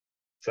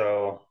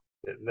 So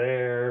a bit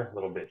there, a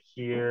little bit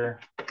here,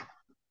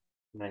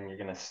 and then you're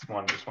gonna just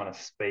want to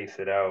space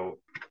it out.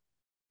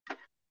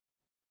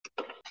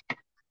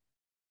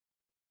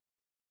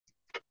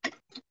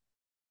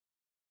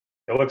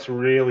 It looks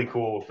really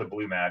cool with the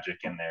blue magic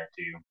in there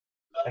too.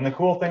 And the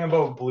cool thing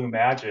about blue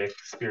magic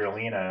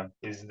spirulina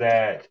is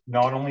that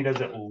not only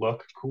does it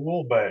look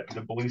cool, but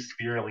the blue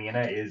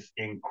spirulina is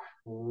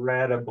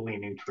incredibly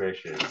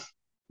nutritious.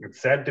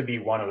 It's said to be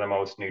one of the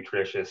most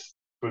nutritious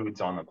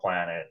foods on the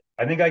planet.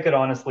 I think I could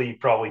honestly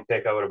probably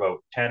pick out about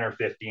 10 or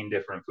 15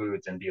 different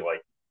foods and be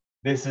like,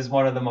 this is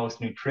one of the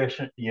most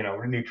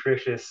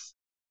nutritious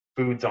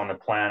foods on the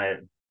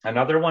planet.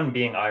 Another one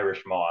being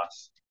Irish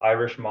moss.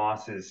 Irish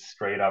moss is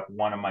straight up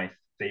one of my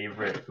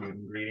favorite food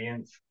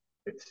ingredients.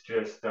 It's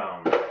just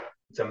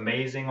it's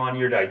amazing on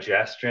your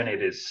digestion.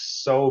 It is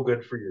so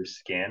good for your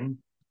skin.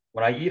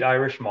 When I eat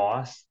Irish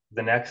moss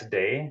the next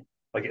day,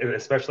 like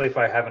especially if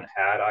I haven't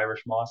had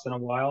Irish moss in a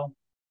while,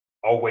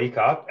 I'll wake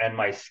up and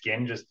my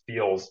skin just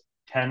feels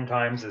 10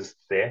 times as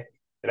thick.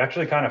 It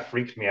actually kind of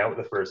freaked me out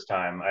the first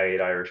time I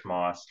ate Irish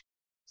moss.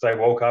 So I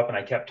woke up and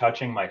I kept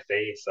touching my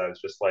face. I was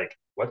just like,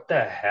 what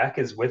the heck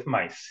is with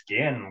my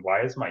skin?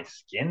 Why is my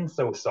skin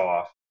so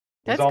soft?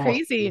 It was That's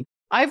almost, crazy.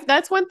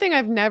 That's one thing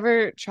I've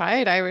never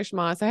tried Irish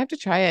moss. I have to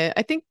try it.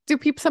 I think do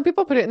people some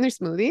people put it in their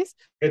smoothies?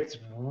 it's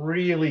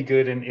really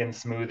good in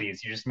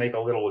smoothies. You just make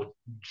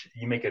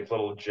you make a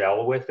little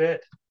gel with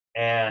it.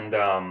 And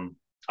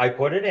I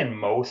put it in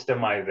most of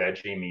my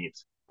veggie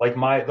meats. Like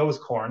those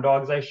corn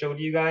dogs I showed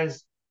you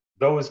guys,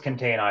 those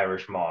contain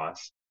Irish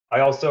moss.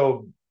 I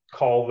also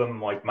call them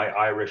like my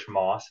Irish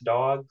moss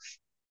dogs,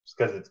 just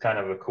because it's kind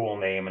of a cool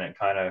name and it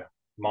kind of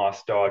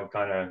moss dog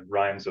kind of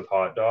rhymes with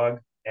hot dog.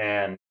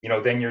 And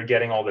then you're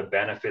getting all the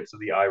benefits of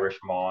the Irish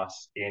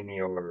moss in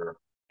your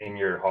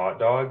hot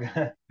dog.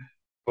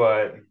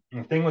 But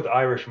the thing with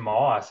Irish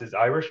moss is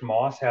Irish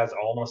moss has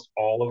almost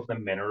all of the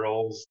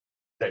minerals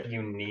that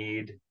you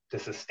need to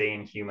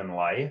sustain human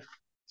life.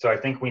 So I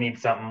think we need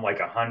something like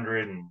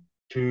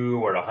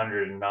 102 or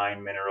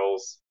 109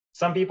 minerals.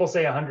 some people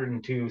say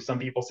 102, some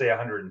people say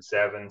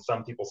 107,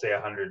 some people say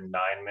 109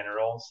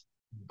 minerals,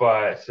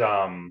 but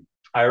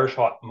Irish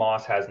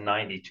moss has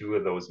 92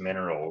 of those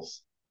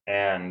minerals.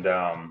 And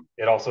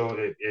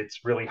it's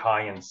really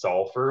high in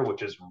sulfur,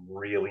 which is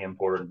really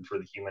important for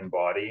the human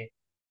body.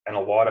 And a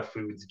lot of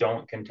foods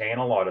don't contain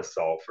a lot of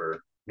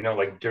sulfur. You know,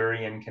 like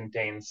durian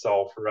contains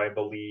sulfur, I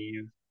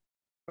believe,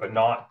 but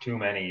not too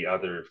many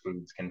other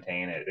foods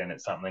contain it. And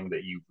it's something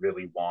that you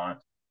really want.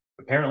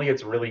 Apparently,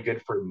 it's really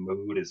good for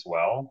mood as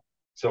well.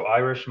 So,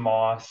 Irish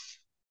moss,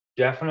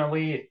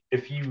 definitely,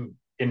 if you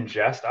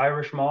ingest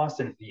Irish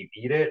moss and if you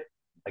eat it,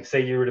 like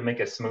say you were to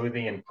make a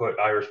smoothie and put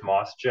Irish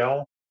moss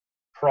gel,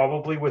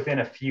 probably within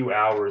a few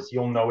hours,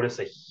 you'll notice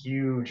a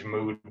huge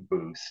mood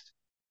boost.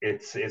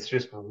 It's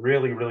just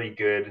really, really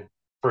good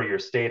for your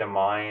state of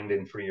mind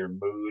and for your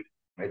mood.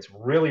 It's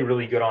really,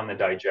 really good on the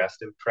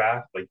digestive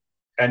tract, like,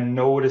 and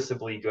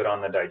noticeably good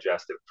on the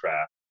digestive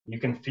tract. You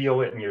can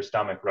feel it in your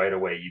stomach right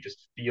away. You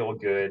just feel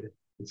good.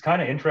 It's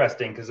kind of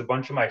interesting because a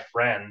bunch of my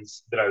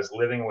friends that I was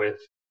living with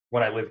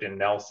when I lived in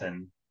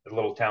Nelson, a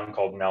little town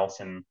called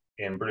Nelson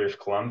in British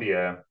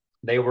Columbia,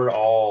 they were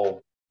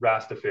all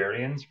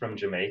Rastafarians from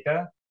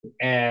Jamaica.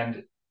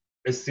 And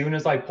as soon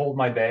as I pulled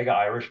my bag of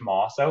Irish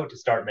moss out to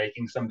start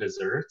making some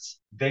desserts,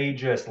 they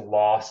just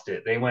lost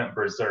it. They went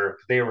berserk.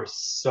 They were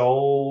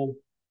so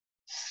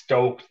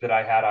stoked that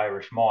I had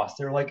Irish moss.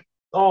 They're like,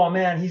 "Oh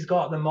man, he's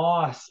got the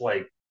moss!"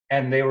 Like,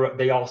 and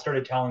they all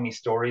started telling me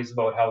stories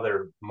about how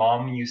their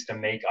mom used to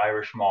make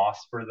Irish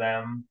moss for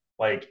them,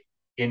 like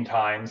in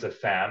times of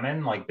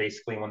famine, like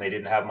basically when they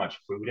didn't have much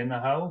food in the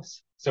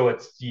house. So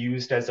it's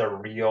used as a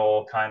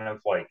real kind of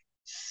like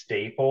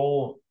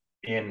staple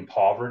in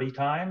poverty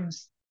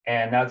times.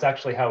 And that's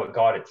actually how it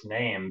got its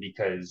name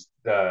because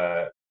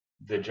the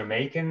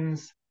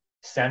Jamaicans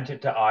sent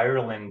it to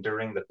Ireland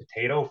during the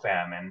potato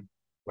famine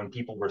when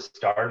people were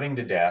starving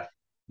to death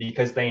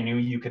because they knew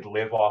you could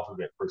live off of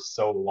it for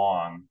so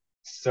long.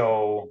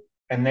 So,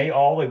 and they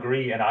all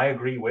agree, and I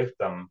agree with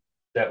them,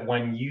 that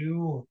when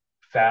you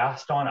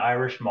fast on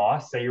Irish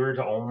moss, say you were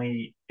to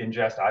only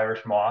ingest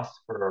Irish moss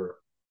for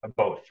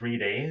about 3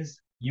 days,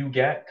 you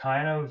get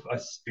kind of a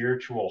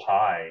spiritual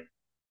high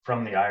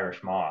from the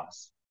Irish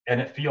moss. And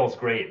it feels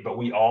great, but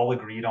we all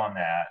agreed on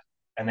that.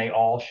 And they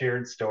all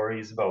shared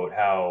stories about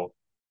how,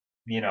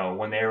 you know,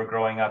 when they were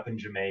growing up in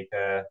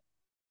Jamaica,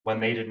 when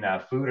they didn't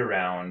have food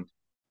around,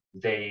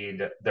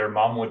 their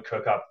mom would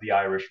cook up the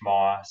Irish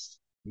moss,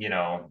 you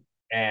know,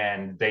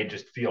 and they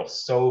just feel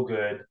so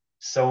good,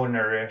 so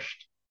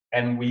nourished.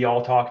 And we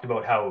all talked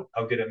about how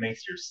good it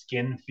makes your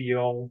skin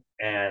feel.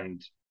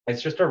 And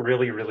it's just a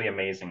really, really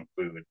amazing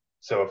food.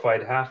 So if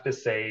I'd have to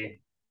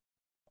say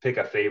pick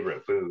a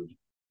favorite food,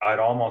 I'd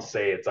almost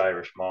say it's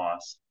Irish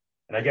moss.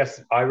 And I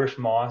guess Irish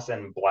moss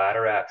and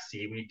bladderwrack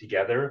seaweed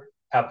together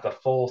have the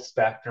full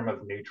spectrum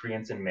of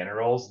nutrients and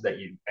minerals that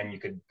you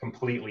could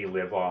completely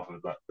live off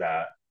of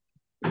that.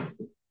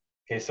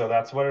 Okay, so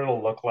that's what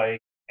it'll look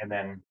like. And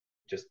then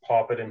just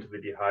pop it into the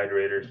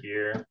dehydrator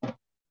here.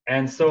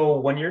 And so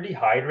when you're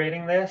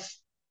dehydrating this,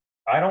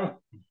 I don't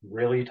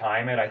really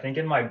time it. I think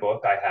in my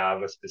book I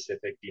have a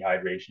specific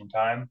dehydration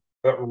time,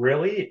 but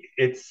really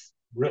it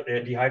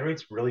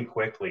dehydrates really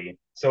quickly.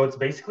 So it's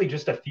basically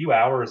just a few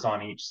hours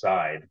on each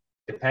side,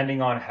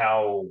 depending on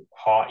how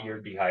hot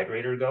your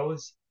dehydrator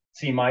goes.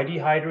 See, my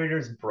dehydrator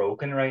is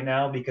broken right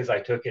now because I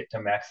took it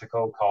to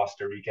Mexico,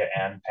 Costa Rica,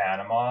 and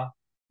Panama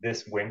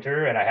this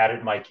winter, and I had it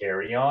in my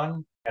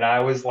carry-on, and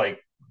I was like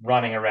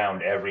running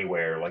around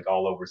everywhere, like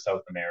all over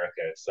South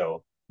America.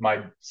 So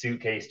my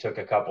suitcase took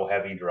a couple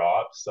heavy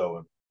drops.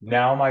 So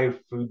now my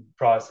food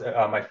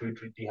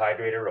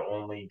dehydrator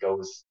only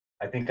goes.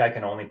 I think I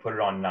can only put it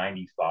on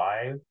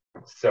 95.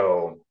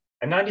 So,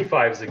 and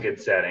 95 is a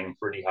good setting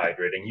for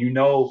dehydrating. You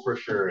know for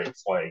sure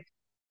it's like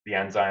the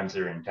enzymes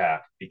are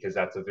intact because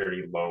that's a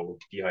very low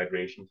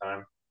dehydration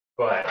time.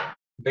 But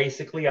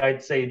basically,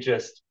 I'd say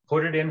just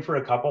put it in for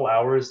a couple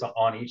hours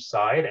on each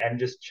side and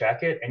just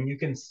check it, and you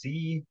can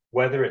see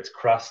whether it's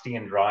crusty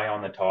and dry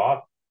on the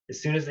top.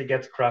 As soon as it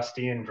gets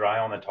crusty and dry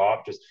on the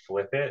top, just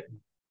flip it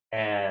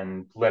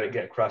and let it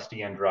get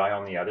crusty and dry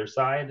on the other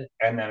side,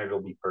 and then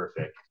it'll be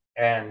perfect.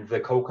 And the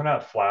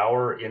coconut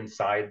flour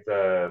inside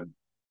the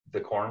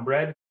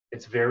cornbread,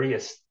 it's very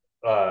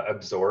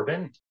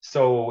absorbent,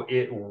 so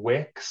it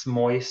wicks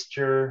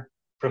moisture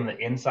from the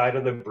inside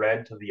of the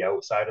bread to the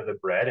outside of the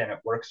bread, and it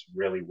works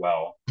really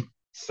well.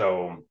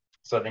 So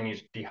then you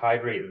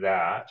dehydrate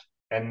that,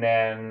 and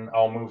then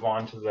I'll move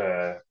on to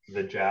the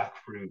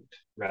jackfruit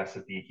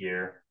recipe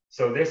here.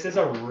 So this is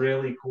a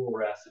really cool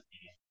recipe.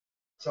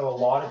 So a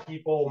lot of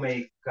people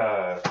make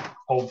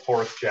pulled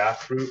pork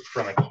jackfruit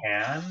from a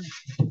can,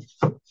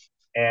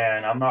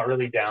 and I'm not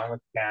really down with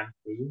canned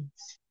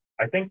foods.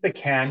 I think the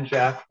canned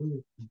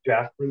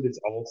jackfruit is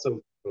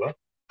also cooked.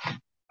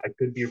 I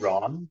could be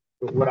wrong,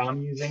 but what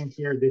I'm using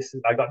here,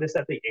 I got this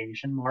at the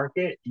Asian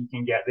market. You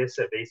can get this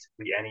at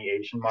basically any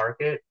Asian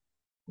market.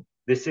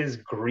 This is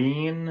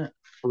green,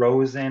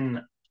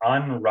 frozen,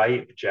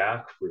 unripe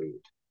jackfruit.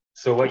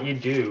 So what you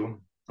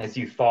do is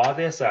you thaw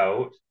this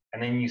out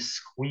and then you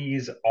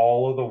squeeze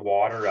all of the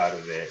water out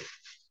of it.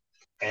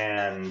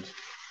 And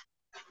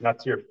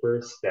that's your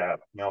first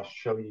step. And I'll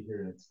show you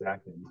here in a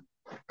second.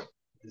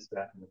 Just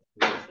back in the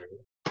freezer.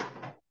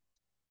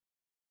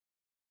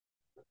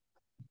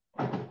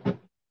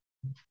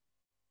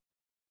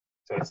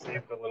 So I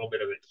saved a little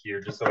bit of it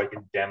here just so I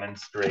can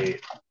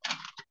demonstrate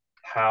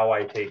how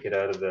I take it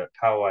out of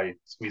how I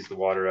squeeze the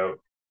water out.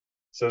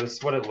 So this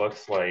is what it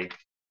looks like.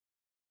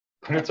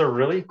 And it's a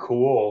really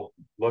cool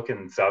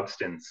looking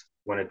substance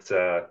when it's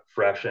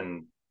fresh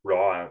and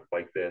raw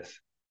like this.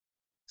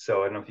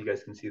 So I don't know if you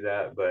guys can see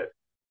that, but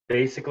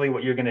basically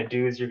what you're gonna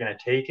do is you're gonna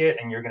take it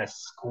and you're gonna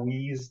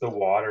squeeze the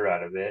water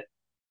out of it.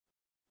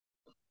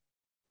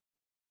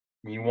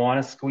 You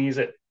wanna squeeze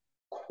it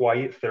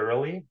quite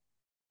thoroughly.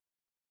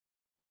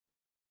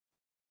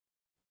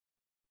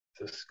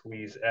 So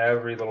squeeze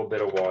every little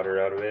bit of water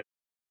out of it.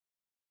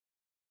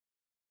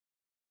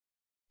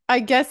 I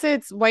guess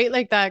it's white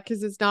like that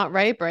because it's not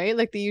ripe, right?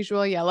 Like the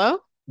usual yellow.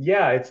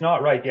 Yeah, it's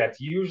not right. Yeah, it's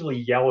usually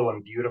yellow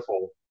and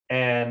beautiful.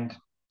 And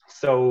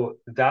so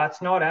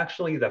that's not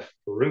actually the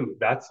fruit.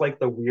 That's like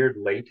the weird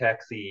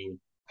latexy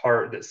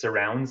part that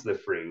surrounds the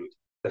fruit.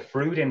 The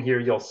fruit in here,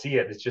 you'll see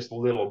it. It's just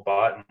little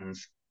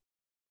buttons.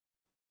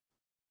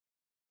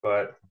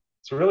 But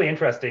it's really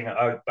interesting.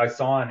 I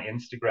saw on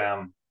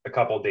Instagram a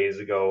couple days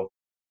ago,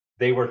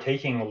 they were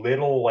taking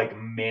little like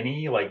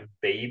mini, like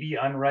baby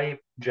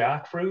unripe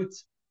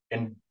jackfruits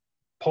and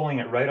pulling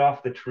it right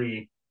off the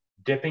tree,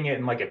 dipping it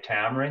in like a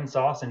tamarind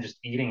sauce and just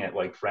eating it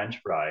like French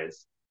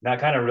fries. And that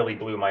kind of really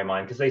blew my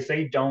mind because they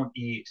say don't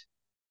eat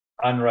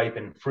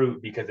unripened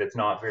fruit because it's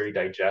not very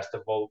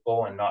digestible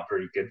and not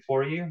very good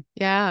for you.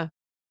 Yeah.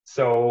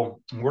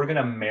 So we're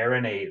gonna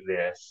marinate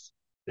this.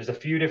 There's a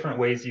few different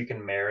ways you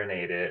can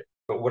marinate it,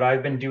 but what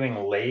I've been doing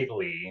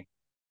lately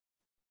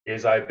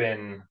is I've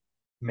been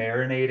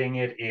marinating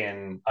it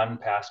in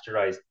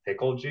unpasteurized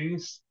pickle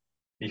juice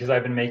because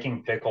I've been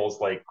making pickles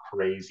like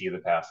crazy the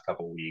past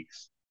couple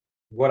weeks.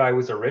 What I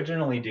was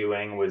originally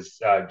doing was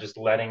just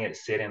letting it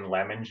sit in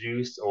lemon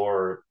juice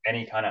or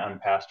any kind of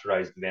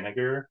unpasteurized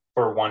vinegar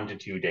for 1 to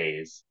 2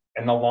 days.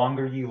 And the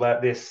longer you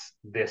let this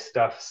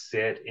stuff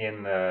sit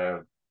in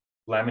the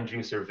lemon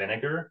juice or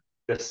vinegar,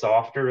 the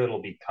softer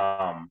it'll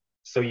become.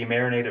 So you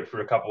marinate it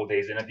for a couple of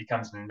days and it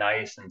becomes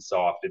nice and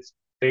soft. It's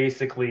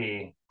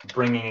basically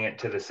bringing it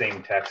to the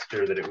same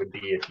texture that it would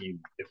be if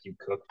you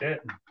cooked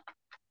it.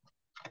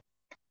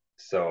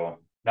 So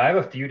now I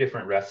have a few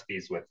different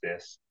recipes with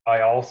this.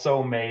 It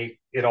also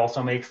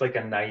makes like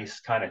a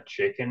nice kind of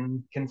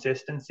chicken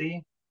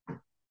consistency.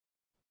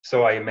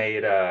 So I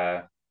made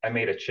a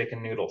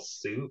chicken noodle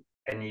soup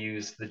and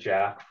used the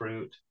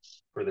jackfruit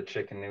for the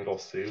chicken noodle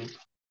soup.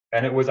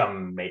 And it was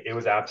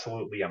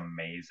absolutely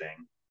amazing.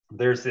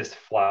 There's this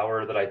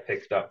flour that I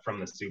picked up from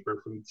the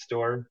superfood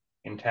store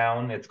in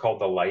town. It's called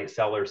the Light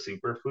Cellar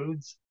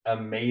Superfoods.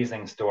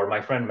 Amazing store.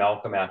 My friend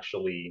Malcolm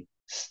actually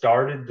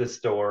started the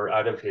store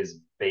out of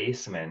his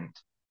basement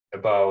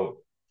about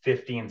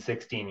 15,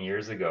 16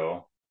 years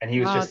ago. And he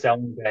was Wow. just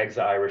selling bags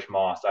of Irish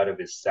moss out of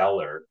his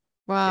cellar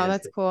in Wow, his,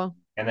 that's cool.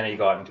 and then he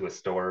got into a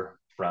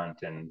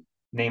storefront and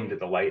named it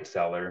the Light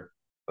Cellar.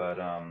 But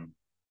I'll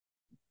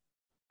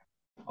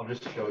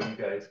just show you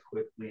guys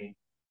quickly.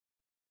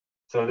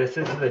 So this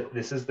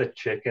is the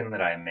chicken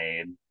that I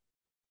made,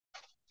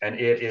 and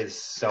it is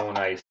so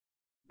nice.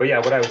 But yeah,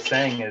 what I was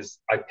saying is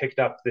I picked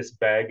up this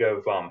bag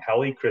of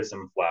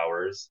helichrysum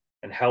flowers,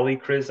 and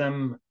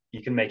helichrysum,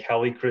 you can make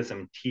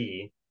helichrysum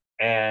tea,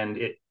 and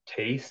it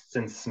tastes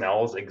and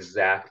smells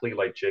exactly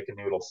like chicken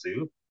noodle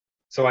soup.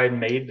 So I had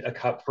made a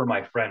cup for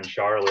my friend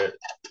Charlotte,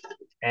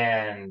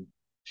 and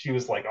she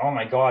was like, "Oh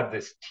my god,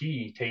 this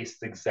tea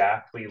tastes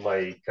exactly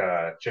like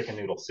chicken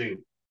noodle soup."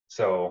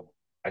 So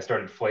I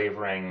started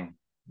flavoring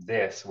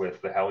this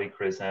with the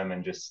helichrysum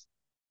and just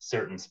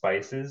certain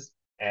spices,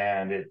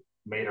 and it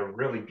made a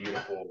really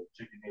beautiful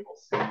chicken noodle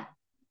soup.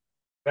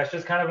 That's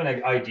just kind of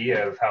an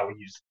idea of how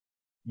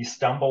you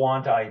stumble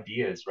onto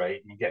ideas, right?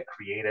 And you get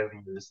creative,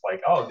 and you're just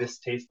like, "Oh, this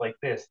tastes like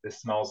this. This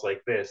smells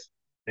like this.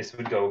 This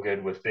would go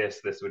good with this.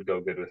 This would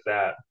go good with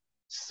that."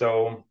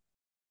 So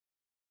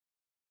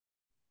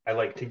I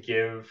like to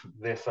give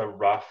this a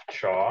rough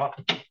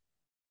chop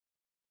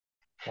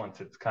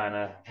once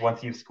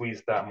you've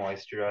squeezed that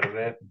moisture out of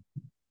it.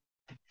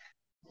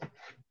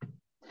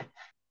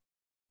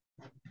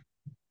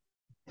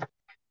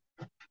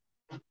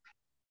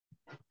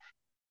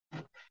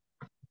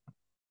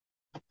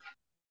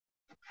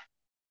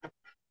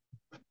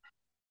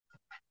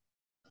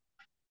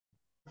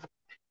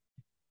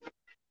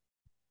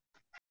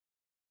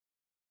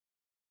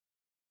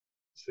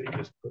 So you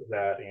just put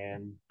that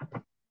in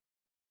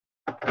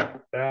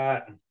like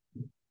that,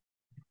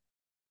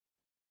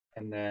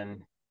 and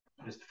then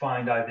just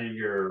find either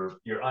your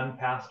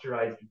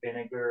unpasteurized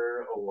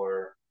vinegar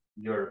or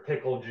your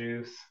pickle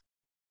juice.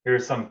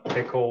 Here's some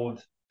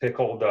pickled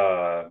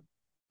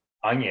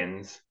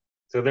onions.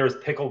 So there's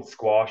pickled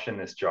squash in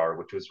this jar,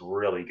 which was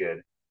really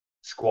good.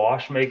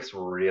 Squash makes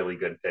really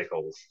good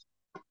pickles.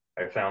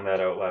 I found that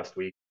out last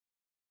week.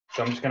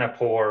 So I'm just gonna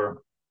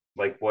pour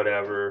like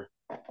whatever.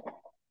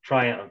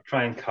 try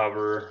and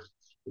cover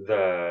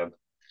the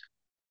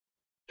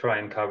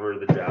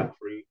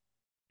jackfruit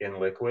in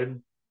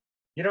liquid.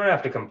 You don't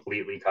have to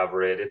completely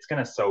cover it. It's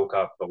going to soak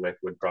up the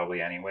liquid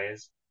probably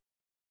anyways.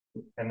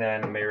 And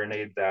then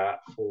marinate that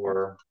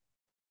for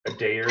a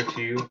day or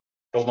two.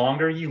 The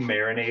longer you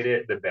marinate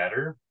it, the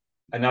better.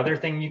 Another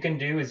thing you can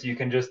do is you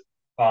can just,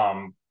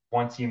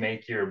 once you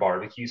make your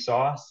barbecue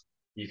sauce,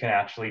 you can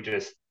actually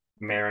just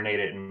marinate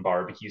it in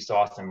barbecue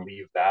sauce and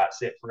leave that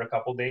sit for a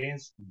couple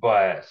days.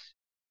 But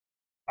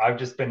I've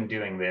just been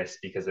doing this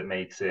because it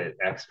makes it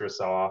extra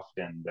soft,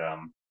 and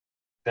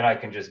then I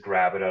can just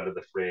grab it out of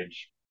the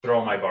fridge,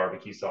 throw my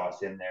barbecue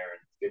sauce in there, and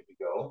it's good to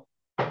go.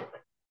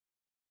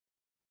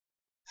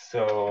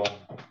 So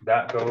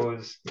that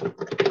goes,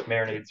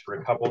 marinates for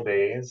a couple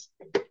days.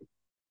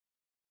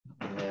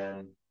 And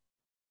then,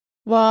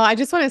 Well, I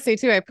just want to say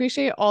too, I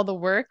appreciate all the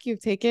work you've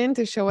taken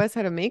to show us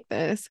how to make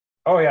this.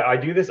 oh yeah, I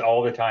do this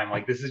all the time.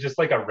 Like this is just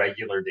like a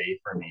regular day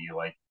for me.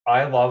 Like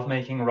I love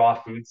making raw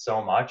food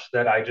so much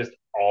that I just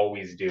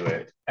always do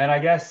it. And I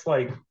guess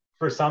like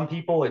for some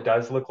people it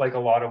does look like a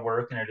lot of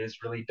work and it is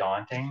really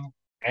daunting.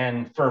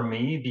 And for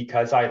me,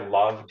 because I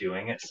love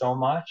doing it so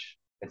much,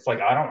 it's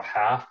like I don't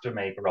have to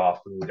make raw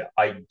food.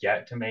 I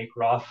get to make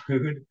raw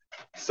food.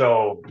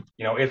 So,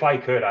 if I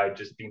could, I'd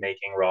just be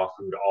making raw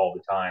food all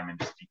the time and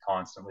just be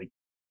constantly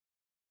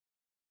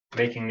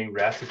making new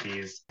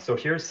recipes. So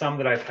here's some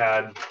that I've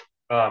had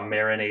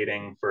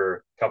marinating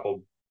for a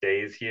couple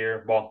days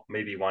here. Well,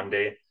 maybe one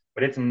day,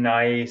 but it's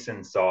nice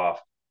and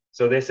soft.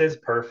 So this is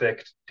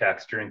perfect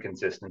texture and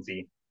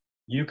consistency.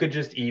 You could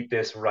just eat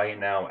this right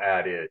now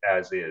at it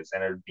as is,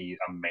 and it'd be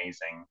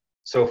amazing.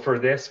 So for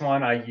this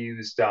one, I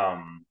used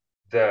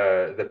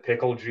the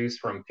pickle juice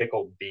from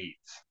pickled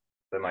beets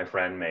that my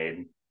friend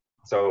made.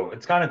 So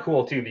it's kind of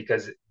cool too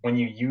because when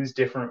you use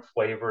different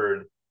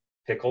flavored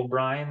pickle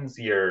brines,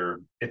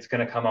 it's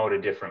going to come out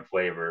a different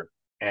flavor.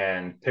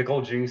 And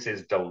pickle juice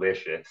is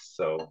delicious,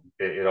 so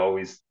it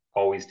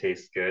always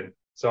tastes good.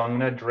 So I'm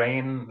going to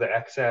drain the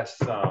excess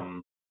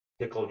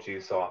pickle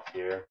juice off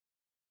here.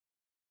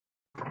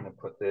 I'm going to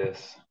put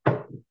this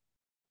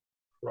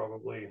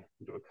probably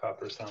into a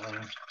cup or something.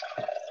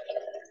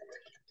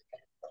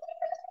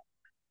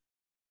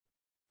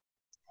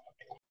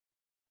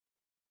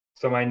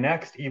 So my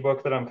next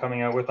ebook that I'm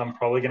coming out with, I'm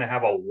probably going to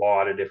have a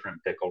lot of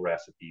different pickle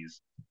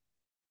recipes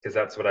because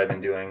that's what I've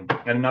been doing.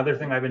 And another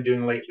thing I've been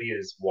doing lately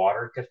is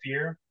water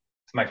kefir.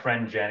 It's my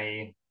friend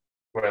Jenny,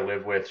 who I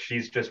live with.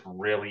 She's just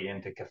really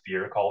into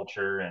kefir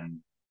culture and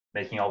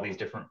making all these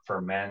different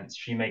ferments.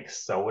 She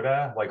makes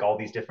soda, like all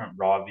these different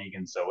raw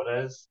vegan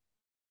sodas.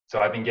 So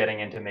I've been getting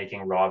into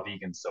making raw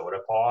vegan soda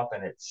pop,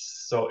 and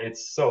it's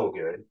so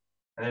good,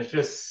 and it's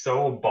just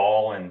so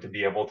ballin' to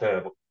be able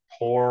to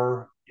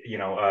pour,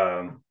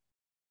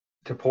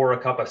 to pour a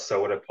cup of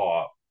soda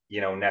pop,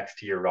 next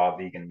to your raw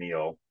vegan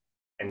meal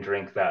and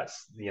drink that,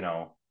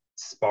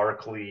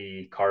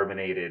 sparkly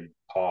carbonated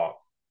pop.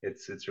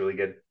 It's really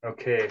good.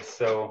 Okay,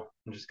 so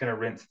I'm just gonna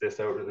rinse this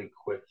out really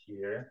quick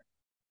here.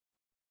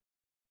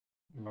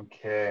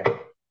 Okay.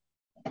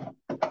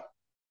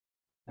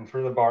 And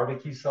for the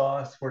barbecue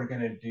sauce, we're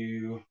gonna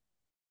do,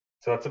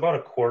 so that's about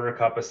a quarter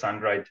cup of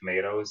sun-dried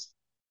tomatoes.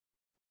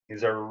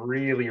 These are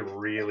really,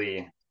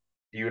 really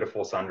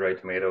beautiful sun-dried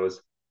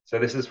tomatoes. So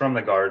this is from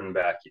the garden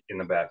back in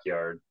the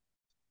backyard.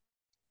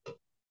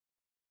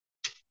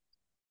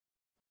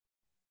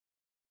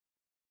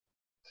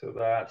 So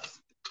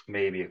that's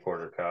maybe a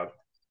quarter cup.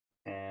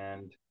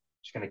 And I'm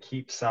just going to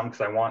keep some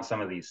because I want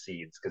some of these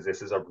seeds because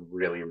this is a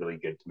really, really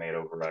good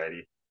tomato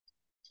variety.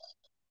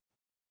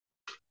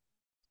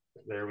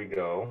 There we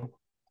go.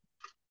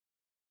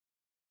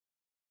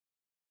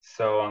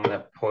 So I'm going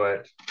to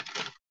put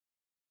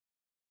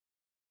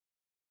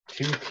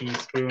 2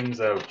 teaspoons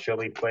of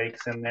chili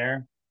flakes in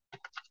there.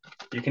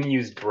 You can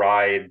use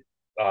dried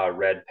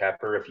red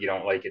pepper if you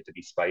don't like it to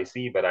be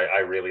spicy, but I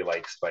really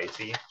like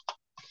spicy.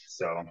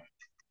 So I'm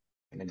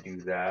going to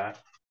do that.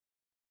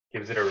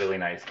 Gives it a really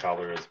nice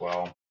color as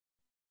well.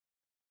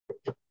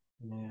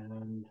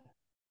 And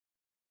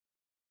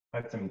I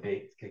have some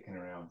dates kicking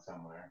around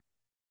somewhere.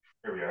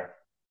 Here we are.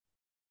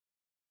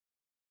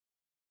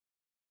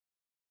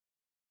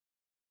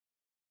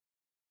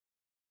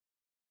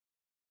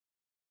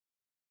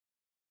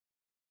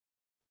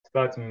 So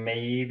that's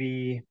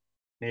maybe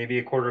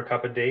a quarter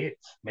cup of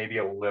dates, maybe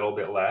a little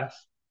bit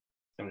less.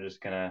 I'm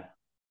just gonna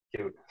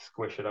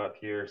squish it up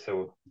here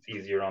so it's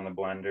easier on the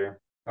blender.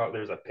 Oh,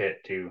 there's a pit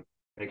too.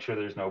 Make sure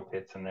there's no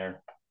pits in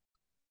there.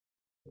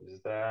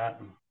 There's that.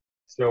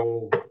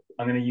 So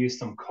I'm gonna use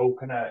some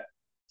coconut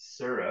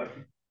syrup.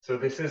 So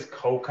this is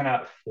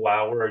coconut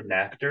flower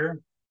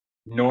nectar.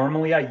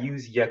 Normally I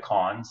use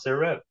yacon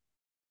syrup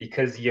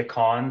because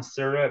yacon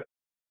syrup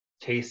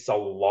tastes a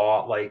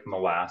lot like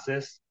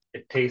molasses.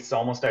 It tastes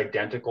almost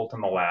identical to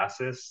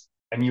molasses.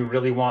 And you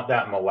really want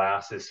that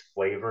molasses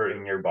flavor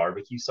in your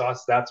barbecue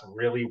sauce. That's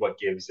really what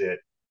gives it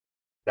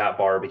that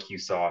barbecue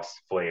sauce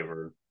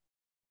flavor.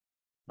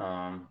 So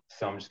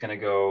I'm just going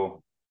to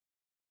go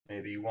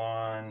maybe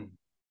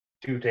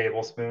 2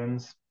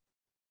 tablespoons.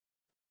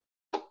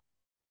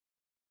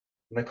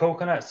 The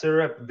coconut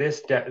syrup,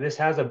 this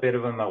has a bit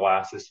of a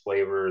molasses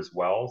flavor as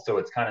well, so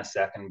it's kind of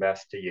second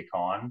best to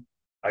Yukon.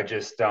 I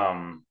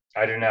didn't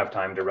have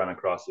time to run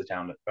across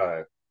town to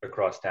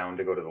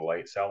go to the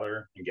light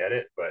cellar and get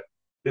it, but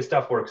this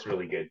stuff works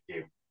really good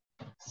too.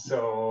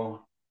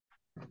 So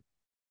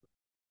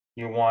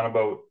you want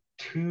about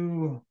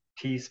two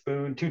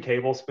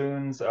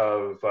tablespoons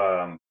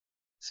of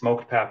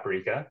smoked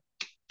paprika.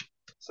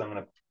 So I'm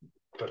gonna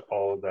put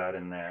all of that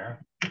in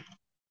there.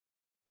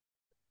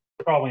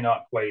 Probably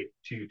not quite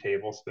 2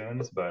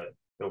 tablespoons, but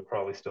it'll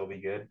probably still be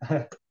good.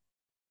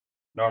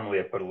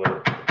 Normally I put a little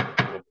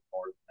bit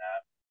more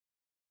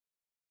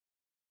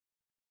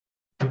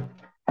than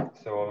that.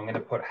 So I'm going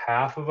to put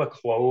half of a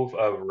clove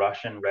of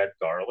Russian red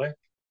garlic.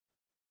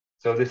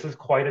 So this is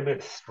quite a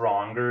bit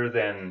stronger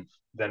than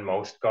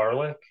most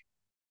garlic.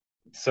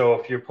 So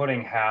if you're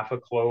putting half a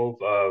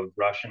clove of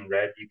Russian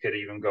red, you could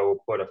even go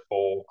put a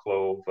full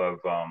clove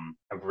of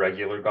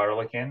regular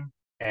garlic in.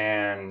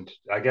 And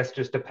I guess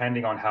just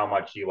depending on how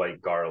much you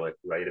like garlic,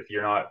 right? If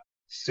you're not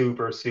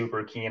super,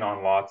 super keen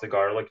on lots of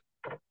garlic,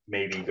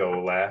 maybe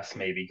go less,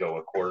 maybe go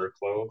a quarter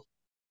clove.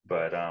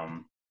 But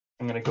I'm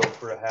gonna go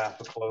for a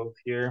half a clove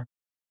here.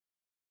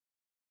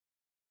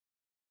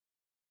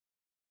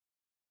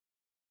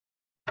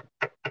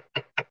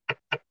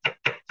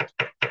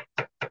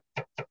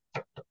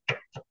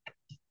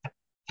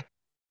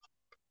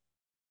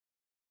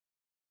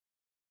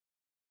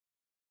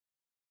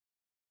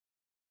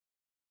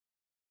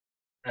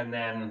 And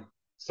then,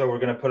 so we're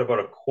gonna put about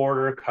a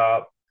quarter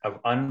cup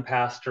of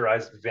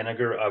unpasteurized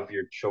vinegar of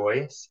your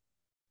choice.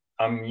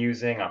 I'm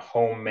using a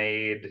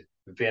homemade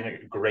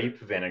grape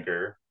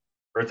vinegar,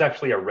 or it's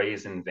actually a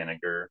raisin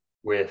vinegar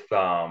with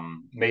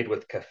made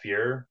with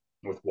kefir,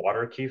 with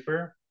water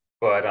kefir.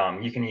 But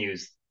you can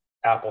use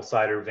apple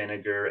cider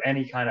vinegar,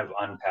 any kind of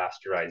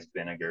unpasteurized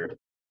vinegar.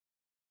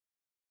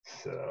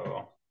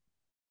 So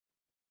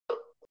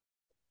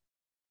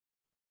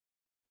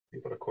you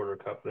put a quarter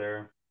cup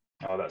there.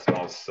 Oh, that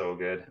smells so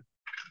good.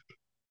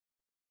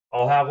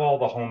 I'll have all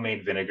the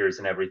homemade vinegars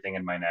and everything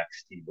in my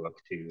next ebook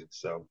too.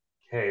 So,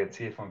 okay, let's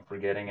see if I'm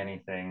forgetting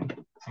anything.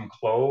 Some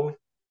clove,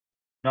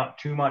 not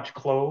too much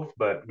clove,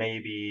 but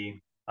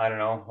maybe, I don't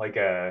know, like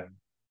an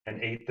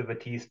eighth of a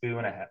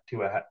teaspoon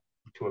to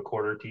a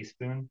quarter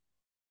teaspoon.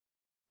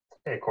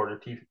 Okay, a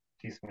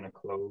teaspoon of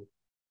clove.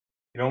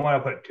 You don't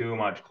want to put too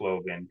much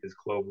clove in because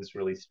clove is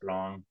really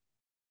strong.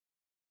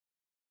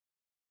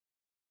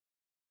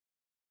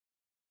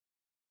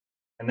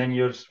 And then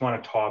you just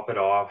want to top it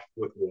off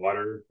with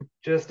water,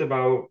 just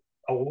about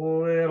a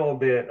little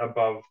bit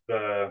above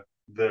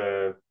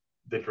the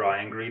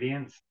dry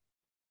ingredients.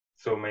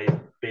 So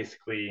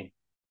basically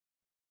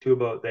to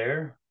about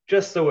there,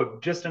 just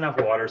enough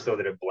water so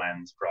that it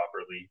blends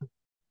properly.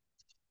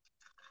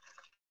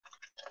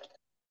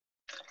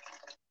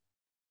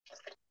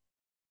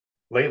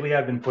 Lately,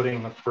 I've been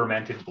putting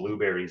fermented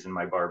blueberries in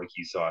my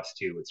barbecue sauce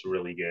too. It's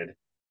really good.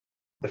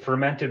 The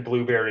fermented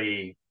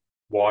blueberry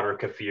water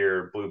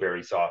kefir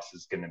blueberry sauce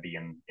is going to be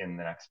in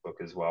the next book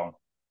as well.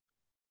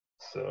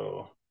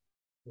 So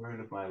where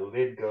did my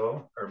lid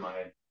go, or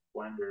my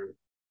blender?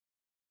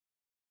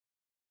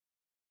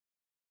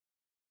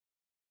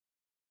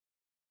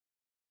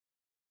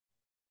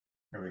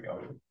 Here we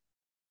go.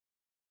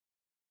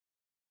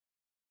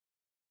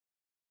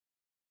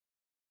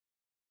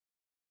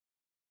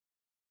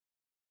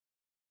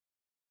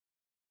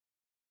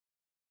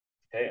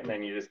 Okay, and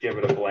then you just give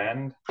it a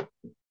blend.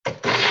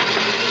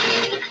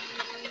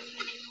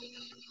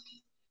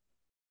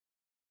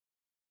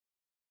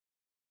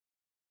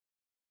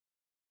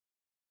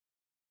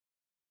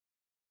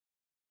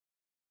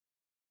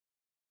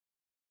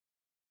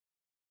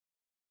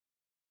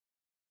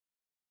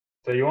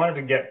 So you want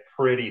it to get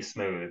pretty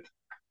smooth.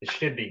 It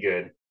should be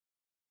good.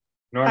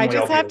 I Normally just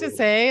I'll be a have to little.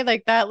 say,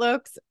 like, that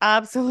looks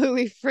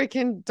absolutely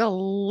freaking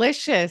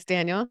delicious,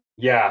 Daniel.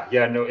 Yeah,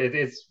 no,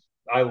 it's.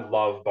 I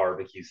love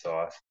barbecue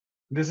sauce.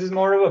 This is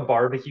more of a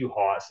barbecue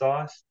hot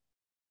sauce.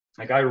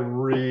 Like I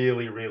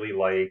really, really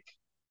like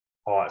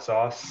hot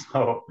sauce,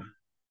 so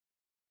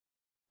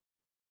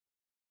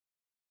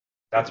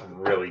that's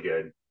really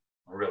good,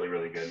 really,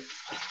 really good.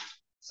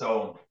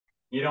 So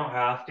you don't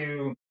have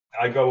to.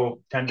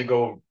 Tend to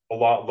go a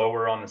lot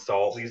lower on the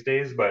salt these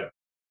days, but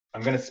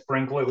I'm gonna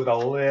sprinkle it with a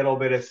little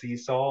bit of sea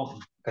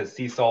salt because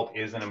sea salt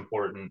is an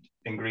important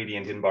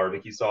ingredient in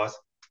barbecue sauce.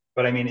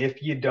 But I mean,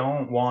 if you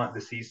don't want the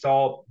sea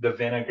salt, the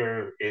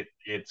vinegar,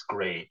 it's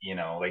great. You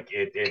know, like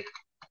it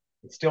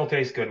still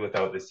tastes good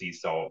without the sea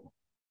salt.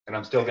 And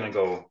I'm still gonna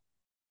go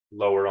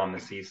lower on the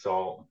sea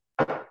salt.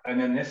 And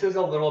then this is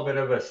a little bit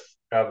of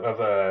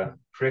a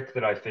trick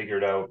that I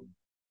figured out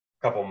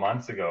a couple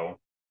months ago.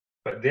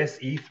 But this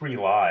E3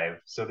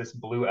 Live, so this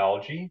blue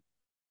algae,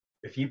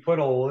 if you put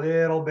a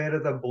little bit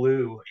of the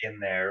blue in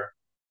there,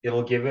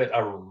 it'll give it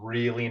a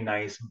really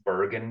nice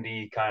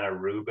burgundy kind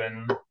of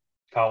Reuben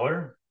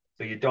color.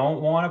 So you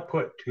don't want to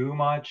put too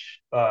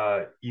much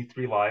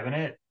E3 Live in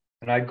it.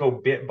 And I'd go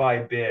bit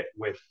by bit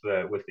with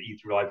the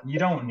E3 Live. You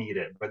don't need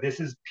it, but this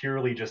is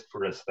purely just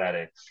for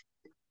aesthetics.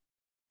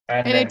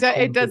 And And then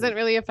it cool doesn't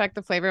really affect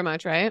the flavor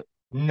much, right?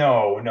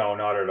 No, no,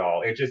 not at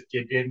all. It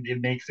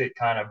makes it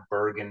kind of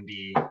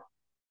burgundy,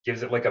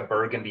 gives it like a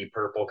burgundy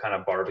purple kind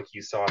of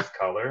barbecue sauce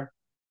color,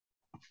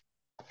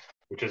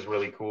 which is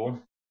really cool.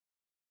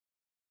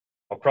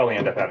 I'll probably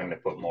end up having to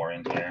put more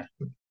in here.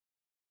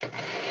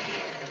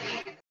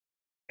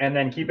 And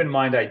then keep in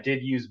mind, I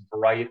did use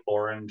bright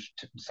orange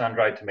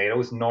sun-dried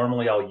tomatoes.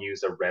 Normally, I'll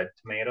use a red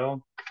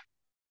tomato.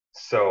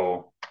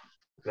 So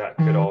that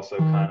could also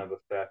kind of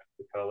affect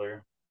the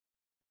color.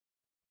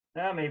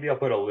 Maybe I'll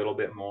put a little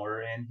bit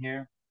more in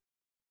here.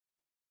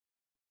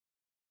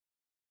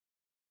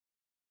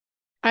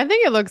 I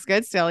think it looks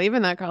good still,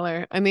 even that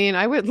color. I mean,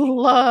 I would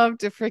love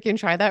to freaking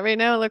try that right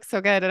now. It looks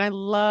so good. And I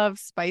love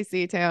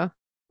spicy too.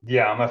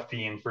 Yeah, I'm a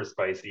fiend for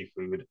spicy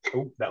food.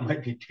 Oh, that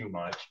might be too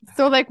much.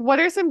 So, like, what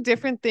are some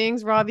different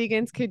things raw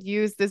vegans could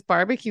use this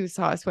barbecue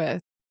sauce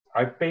with?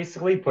 I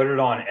basically put it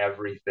on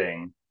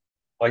everything.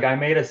 Like I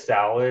made a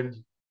salad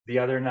the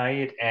other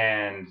night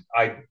and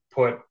I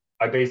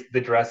based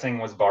the dressing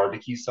was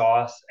barbecue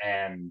sauce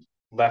and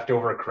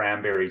leftover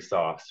cranberry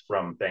sauce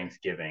from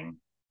Thanksgiving.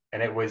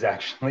 And it was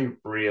actually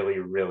really,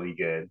 really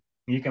good.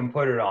 You can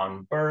put it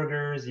on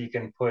burgers, you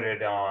can put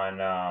it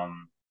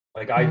on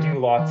like I do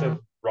lots of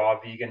raw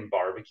vegan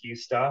barbecue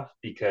stuff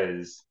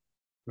because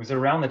it was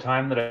around the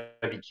time that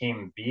I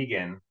became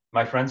vegan.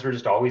 My friends were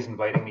just always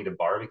inviting me to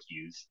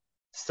barbecues.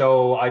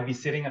 So I'd be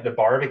sitting at the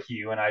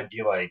barbecue and I'd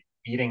be like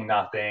eating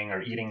nothing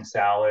or eating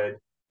salad.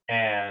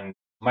 And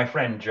my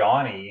friend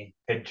Johnny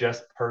had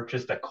just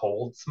purchased a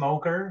cold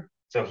smoker.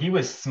 So he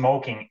was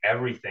smoking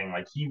everything.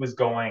 Like he was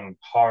going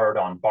hard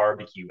on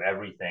barbecue,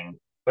 everything.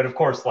 But of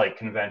course, like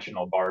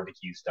conventional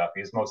barbecue stuff.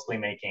 He was mostly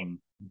making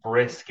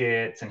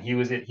briskets and he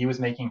was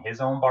making his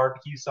own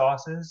barbecue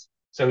sauces.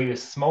 So he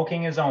was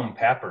smoking his own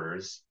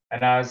peppers.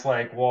 And I was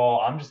like,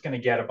 well, I'm just going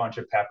to get a bunch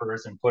of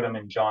peppers and put them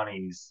in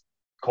Johnny's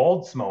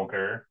cold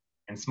smoker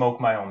and smoke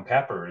my own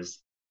peppers.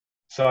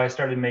 So I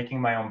started making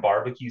my own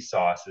barbecue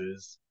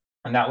sauces.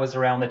 And that was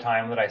around the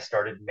time that I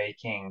started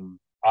making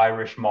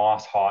Irish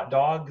Moss hot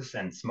dogs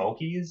and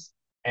smokies.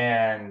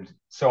 And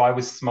so I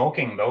was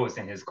smoking those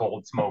in his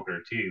cold smoker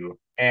too.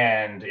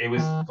 And it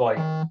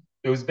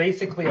was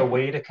basically a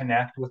way to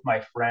connect with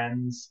my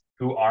friends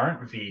who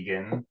aren't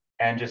vegan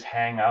and just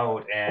hang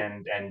out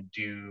and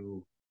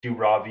do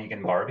raw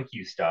vegan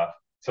barbecue stuff.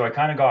 So I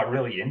kind of got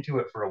really into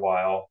it for a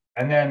while.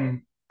 And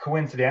then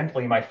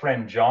coincidentally, my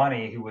friend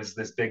Johnny, who was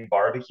this big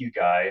barbecue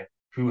guy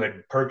who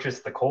had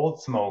purchased the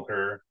cold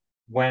smoker,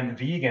 went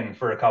vegan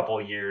for a couple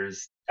of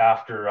years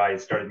after I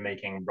started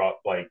making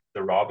like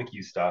the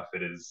barbecue stuff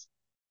at his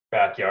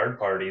backyard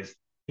parties.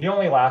 He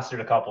only lasted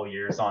a couple of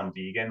years on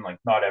vegan, like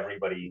not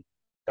everybody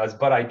does,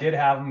 but I did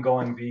have him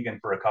going vegan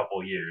for a couple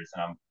of years,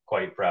 and I'm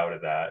quite proud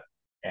of that.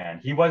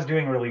 And he was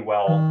doing really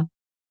well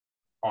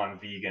on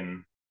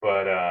vegan,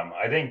 but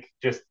I think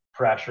just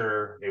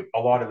pressure. A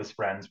lot of his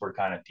friends were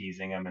kind of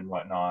teasing him and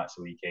whatnot,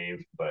 so he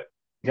caved. But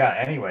yeah,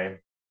 anyway,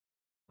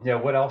 yeah.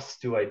 What else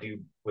do I do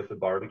with the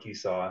barbecue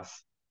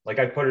sauce? Like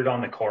I put it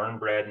on the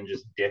cornbread and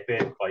just dip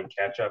it like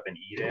ketchup and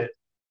eat it.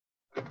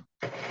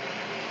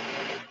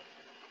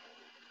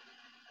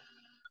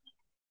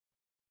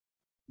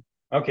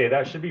 Okay,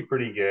 that should be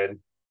pretty good.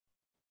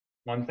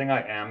 One thing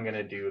I am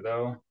gonna do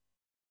though.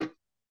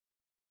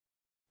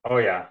 Oh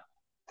yeah.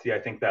 See, I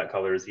think that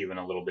color is even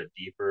a little bit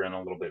deeper and a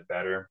little bit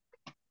better.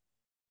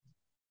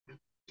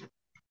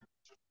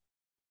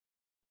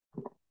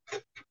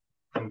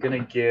 I'm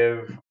gonna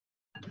give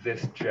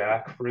this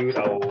jackfruit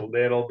a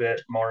little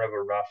bit more of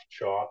a rough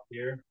chop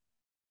here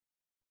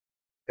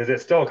because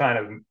it's still kind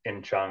of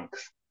in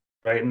chunks,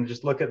 right? And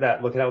just look at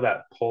that. Look at how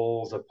that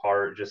pulls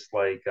apart, just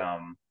like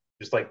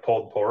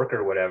pulled pork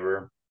or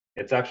whatever.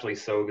 It's actually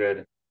so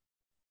good.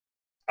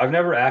 I've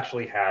never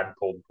actually had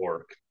pulled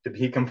pork, to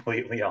be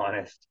completely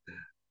honest.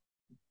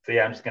 So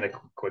yeah, I'm just gonna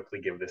quickly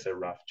give this a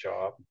rough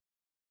chop.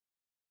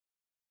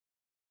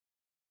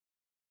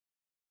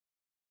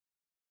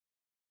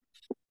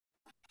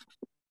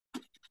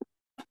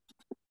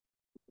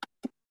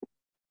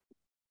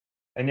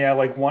 And yeah,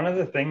 like one of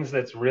the things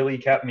that's really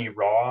kept me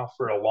raw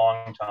for a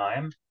long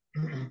time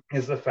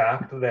is the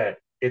fact that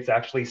it's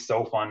actually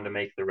so fun to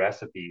make the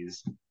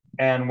recipes.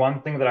 And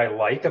one thing that I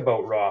like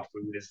about raw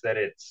food is that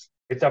it's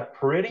a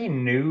pretty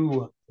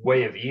new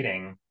way of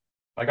eating.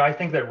 Like I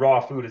think that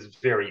raw food is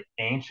very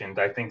ancient.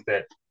 I think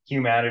that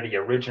humanity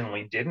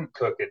originally didn't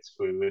cook its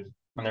food,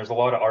 and there's a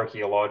lot of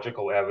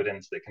archaeological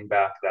evidence that can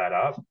back that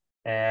up.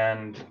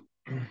 And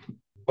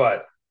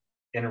but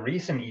in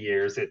recent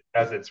years,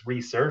 as it's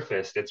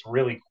resurfaced, it's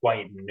really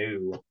quite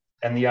new.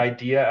 And the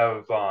idea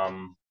of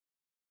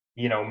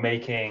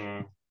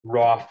making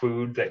raw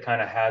food that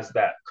kind of has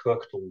that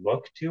cooked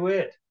look to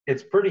it,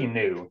 it's pretty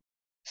new.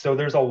 So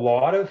there's a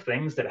lot of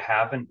things that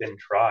haven't been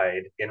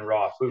tried in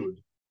raw food.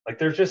 Like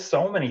there's just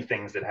so many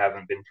things that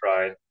haven't been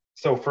tried.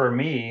 So for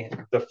me,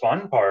 the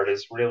fun part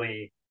is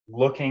really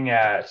looking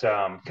at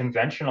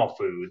conventional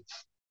foods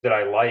that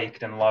I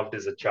liked and loved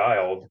as a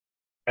child,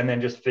 and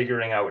then just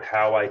figuring out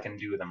how I can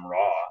do them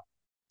raw.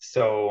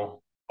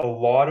 So a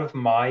lot of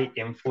my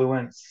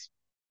influence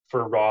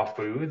for raw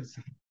foods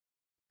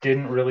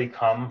didn't really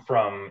come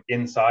from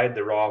inside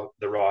the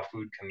raw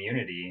food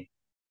community.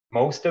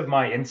 Most of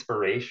my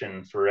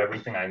inspiration for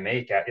everything I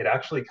make, it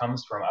actually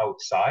comes from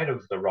outside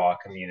of the raw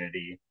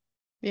community.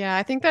 Yeah,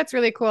 I think that's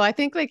really cool. I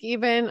think like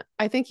even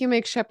I think you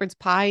make shepherd's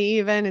pie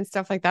even and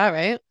stuff like that,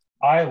 right?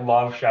 I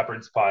love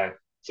shepherd's pie.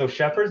 So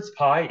shepherd's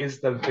pie is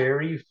the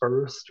very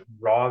first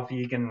raw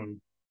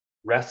vegan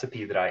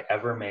recipe that I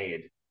ever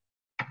made.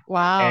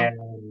 Wow.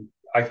 And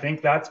I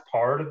think that's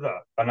part of the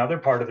another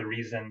part of the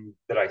reason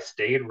that I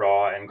stayed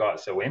raw and got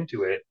so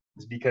into it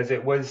is because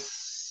it was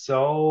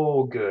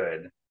so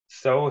good.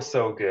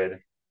 So good.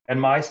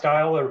 And my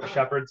style of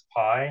shepherd's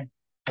pie,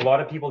 a lot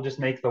of people just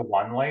make the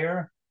one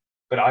layer,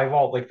 but I've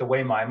all like the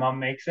way my mom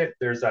makes it,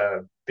 there's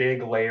a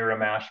big layer of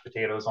mashed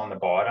potatoes on the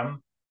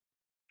bottom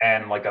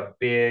and like a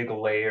big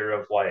layer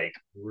of like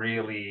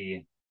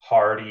really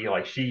hearty,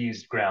 like she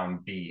used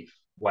ground beef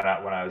when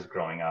I was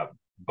growing up,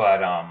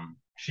 but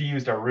she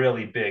used a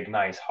really big,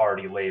 nice,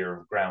 hearty layer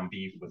of ground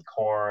beef with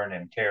corn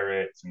and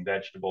carrots and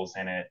vegetables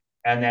in it,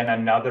 and then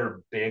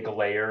another big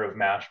layer of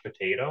mashed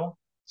potato.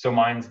 So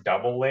mine's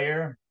double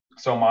layer.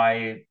 So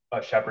my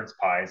shepherd's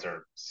pies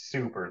are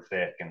super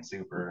thick and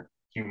super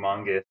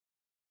humongous,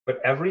 but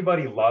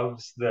everybody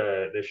loves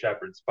the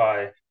shepherd's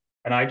pie,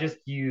 and I just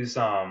use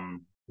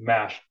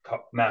mashed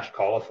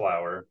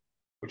cauliflower,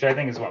 which I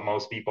think is what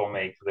most people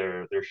make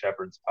their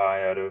shepherd's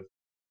pie out of.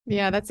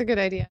 Yeah, that's a good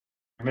idea.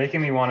 You're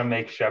making me want to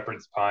make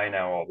shepherd's pie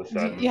now all of a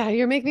sudden. Yeah,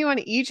 you're making me want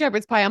to eat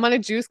shepherd's pie. I'm on a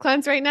juice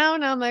cleanse right now,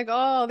 and I'm like,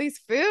 oh, these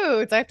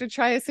foods I have to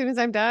try as soon as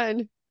I'm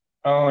done.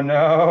 Oh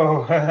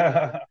no.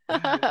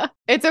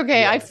 It's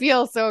okay. I Yeah.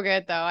 feel so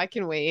good though. I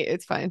can wait.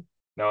 It's fine.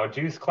 No,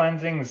 juice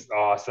cleansing's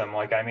awesome.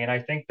 Like, I mean, I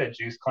think that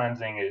juice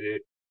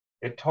cleansing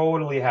it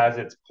totally has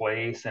its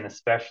place, and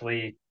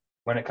especially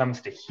when it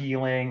comes to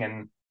healing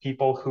and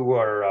people who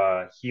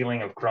are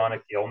healing of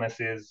chronic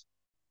illnesses,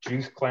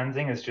 juice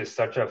cleansing is just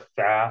such a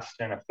fast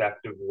and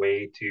effective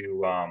way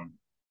to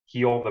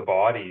heal the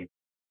body.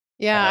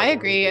 Yeah, And I I really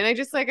agree. And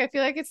just I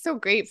feel like it's so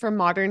great for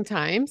modern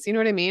times. You know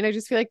what I mean? I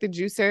just feel like the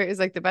juicer is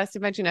like the best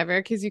invention ever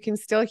because you can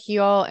still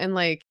heal and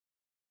like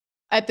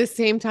at the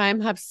same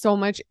time have so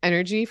much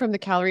energy from the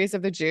calories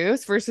of the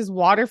juice versus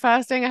water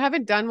fasting. I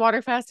haven't done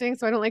water fasting,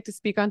 so I don't like to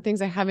speak on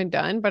things I haven't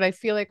done, but I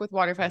feel like with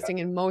water yeah, fasting,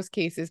 in most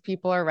cases,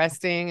 people are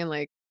resting and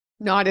like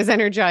not as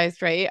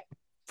energized, right?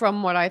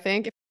 From what I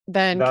think,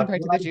 than that's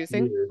compared to what the I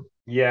juicing. hear.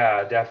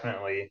 Yeah,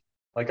 definitely.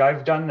 Like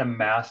I've done the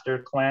master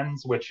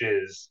cleanse, which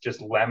is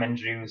just lemon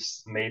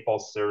juice, maple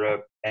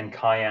syrup, and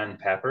cayenne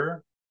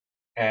pepper.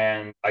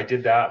 And I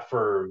did that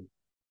for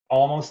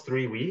almost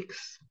 3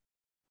 weeks,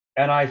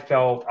 and I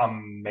felt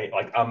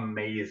like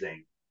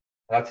amazing.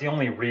 That's the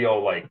only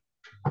real like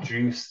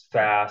juice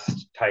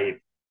fast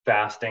type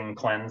fasting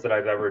cleanse that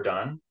I've ever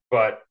done.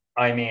 But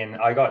I mean,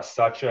 I got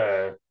such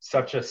a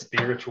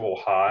spiritual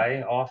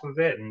high off of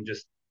it, and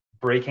just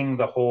breaking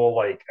the whole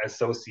like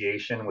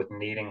association with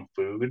needing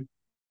food,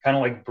 kind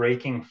of like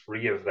breaking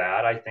free of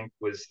that, I think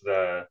was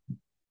the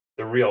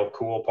real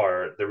cool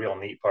part, the real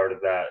neat part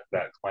of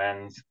that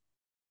cleanse.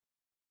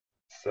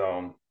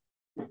 So,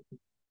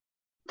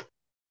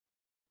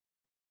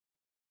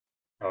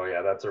 oh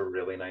yeah, that's a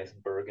really nice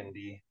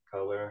burgundy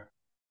color.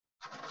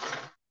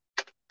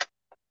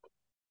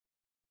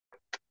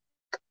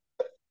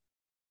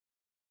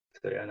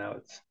 So yeah, now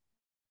it's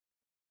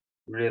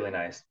really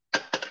nice.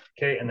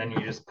 Okay, and then you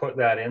just put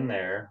that in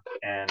there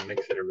and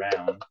mix it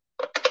around.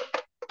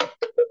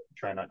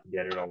 Try not to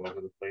get it all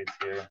over the place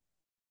here.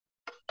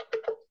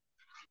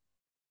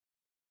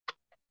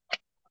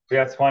 But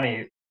yeah, it's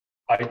funny.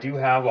 I do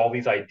have all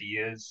these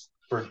ideas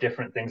for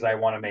different things I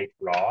want to make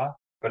raw,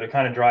 but it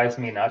kind of drives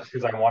me nuts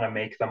because I want to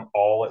make them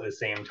all at the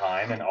same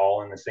time and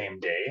all in the same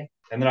day.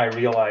 And then I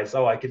realize,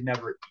 oh, I could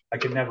never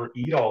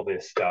eat all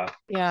this stuff.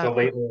 Yeah. So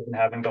lately I've been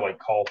having to like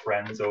call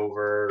friends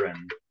over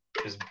and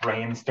just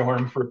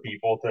brainstorm for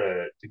people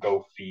to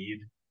go feed.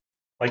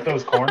 Like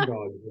those corn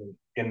dogs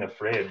in the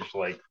fridge,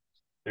 like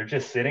they're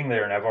just sitting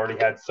there, and I've already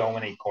had so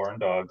many corn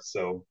dogs.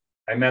 So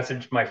I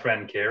messaged my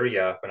friend Carrie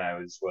up, and I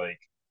was like,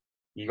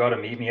 "You got to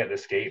meet me at the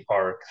skate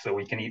park so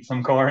we can eat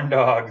some corn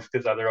dogs,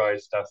 because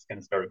otherwise stuff's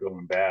gonna start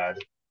going bad."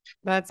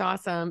 That's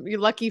awesome. You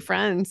lucky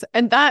friends.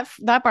 And that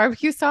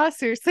barbecue sauce,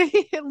 seriously,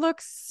 it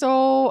looks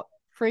so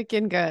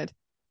freaking good.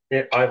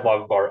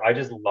 I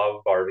just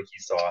love barbecue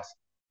sauce,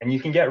 and you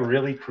can get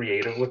really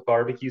creative with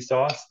barbecue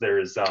sauce.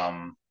 There's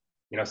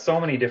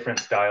so many different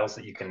styles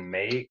that you can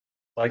make.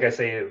 Like I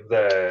say,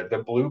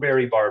 the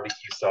blueberry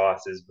barbecue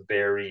sauce is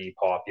very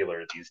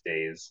popular these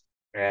days,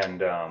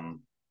 and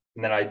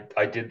then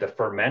I did the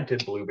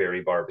fermented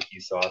blueberry barbecue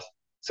sauce.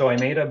 So I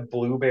made a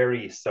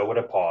blueberry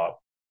soda pop.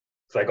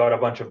 So I got a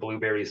bunch of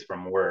blueberries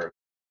from work.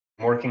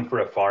 I'm working for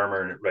a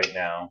farmer right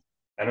now,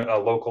 and a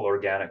local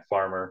organic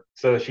farmer.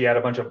 So she had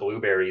a bunch of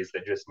blueberries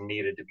that just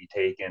needed to be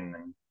taken,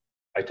 and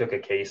I took a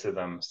case of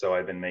them. So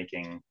I've been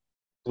making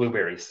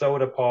blueberry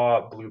soda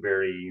pop,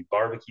 blueberry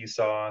barbecue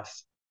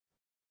sauce.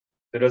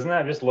 So doesn't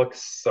that just look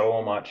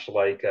so much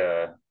like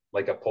a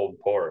pulled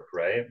pork,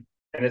 right?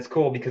 And it's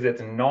cool because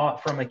it's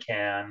not from a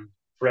can.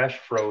 fresh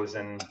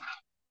frozen,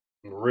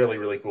 really,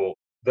 really cool.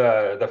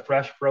 The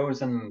fresh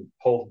frozen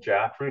pulled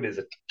jackfruit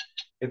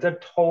it's a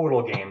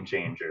total game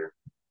changer.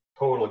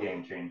 Total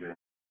game changer.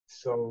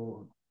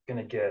 So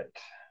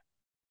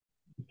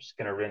just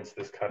gonna rinse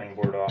this cutting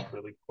board off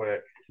really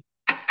quick.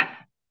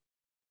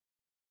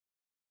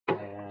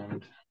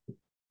 And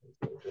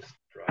we'll just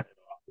dry it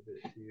off a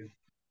bit too.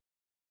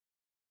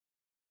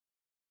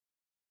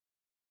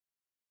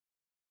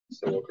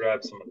 So we'll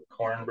grab some of the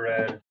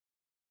cornbread,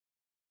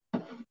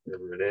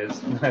 whatever it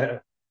is. I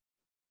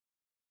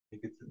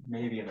think it's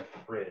maybe in the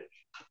fridge.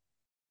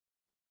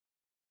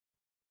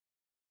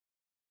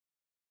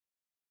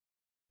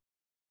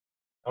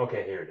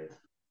 Okay, here it is.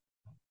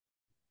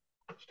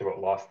 Just about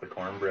lost the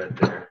cornbread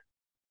there.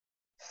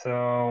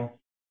 So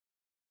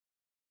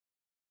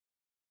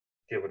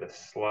give it a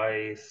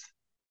slice.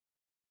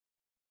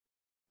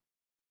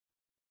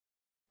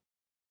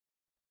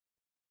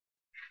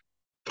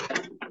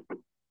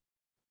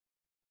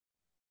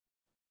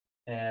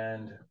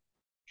 And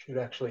should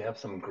actually have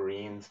some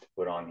greens to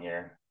put on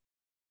here.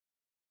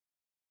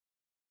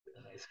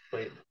 A nice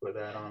plate to put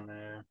that on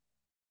there.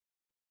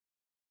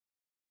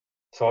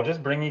 So I'll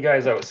just bring you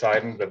guys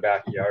outside into the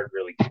backyard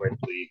really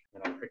quickly,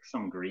 and I'll pick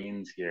some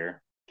greens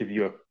here. Give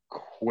you a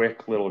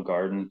quick little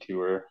garden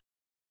tour.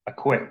 A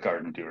quick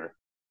garden tour.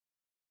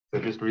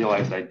 So just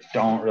realized I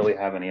don't really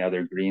have any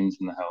other greens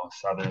in the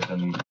house other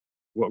than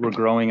what we're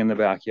growing in the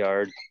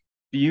backyard.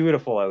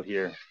 Beautiful out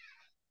here.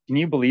 Can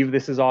you believe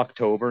this is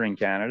October in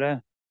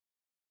Canada?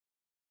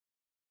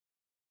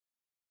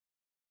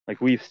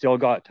 Like we've still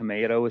got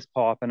tomatoes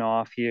popping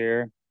off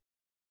here.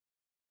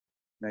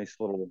 Nice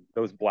little,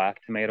 those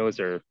black tomatoes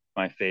are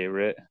my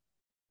favorite.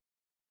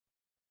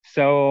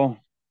 So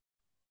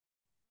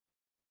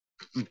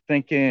I'm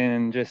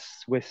thinking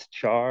just Swiss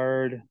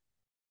chard.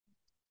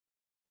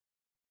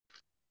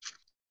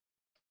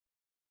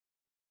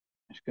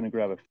 Just gonna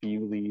grab a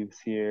few leaves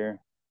here.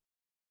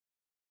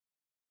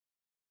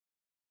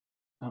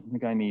 I don't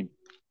think I need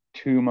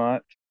too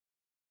much.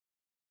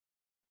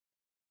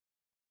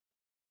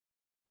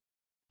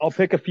 I'll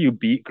pick a few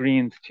beet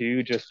greens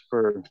too, just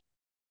for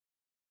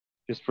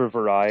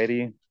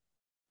variety.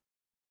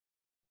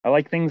 I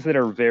like things that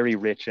are very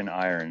rich in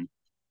iron.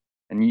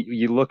 And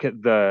you look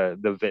at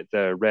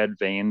the red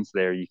veins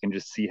there, you can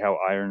just see how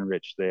iron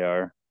rich they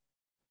are.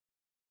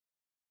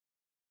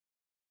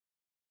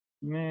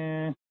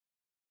 Meh,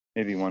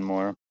 maybe one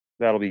more.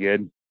 That'll be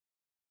good.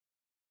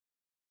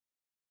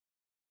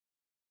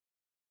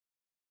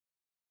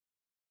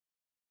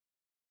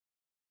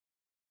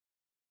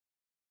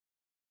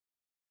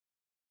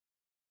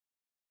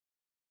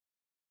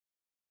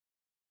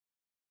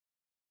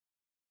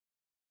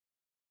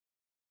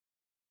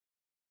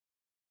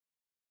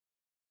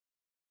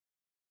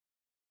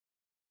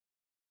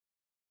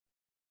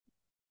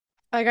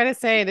 I gotta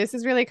say, this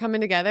is really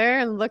coming together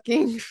and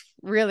looking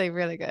really,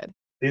 really good.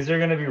 These are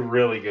gonna be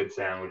really good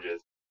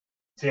sandwiches.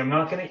 See, I'm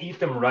not gonna eat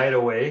them right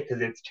away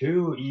because it's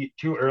too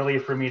early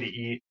for me to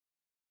eat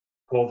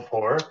pulled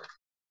pork.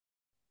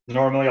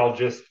 Normally, I'll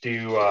just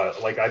do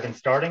like I've been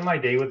starting my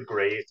day with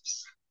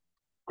grapes.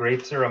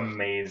 Grapes are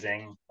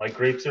amazing. Like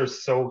grapes are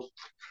so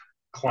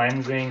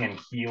cleansing and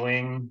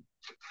healing.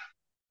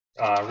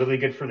 Really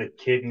good for the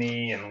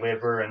kidney and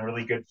liver, and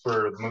really good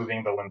for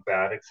moving the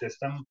lymphatic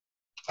system.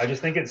 I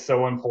just think it's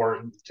so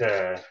important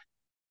to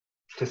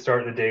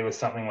start the day with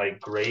something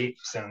like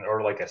grapes and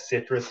or like a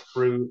citrus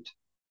fruit,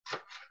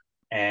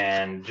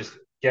 and just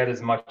get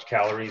as much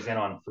calories in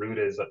on fruit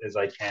as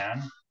I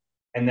can.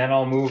 And then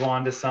I'll move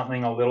on to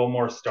something a little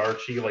more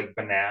starchy like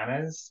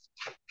bananas,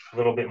 a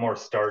little bit more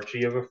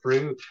starchy of a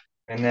fruit.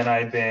 And then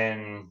I've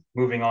been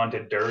moving on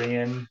to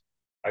durian.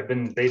 I've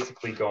been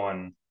basically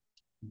going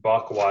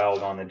buck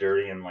wild on the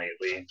durian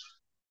lately.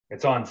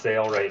 It's on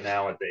sale right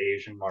now at the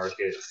Asian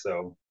market,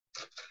 so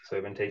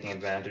I've been taking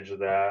advantage of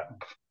that.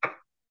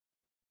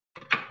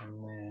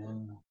 And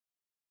then,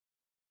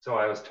 so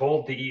I was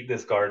told to eat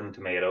this garden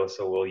tomato,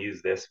 so we'll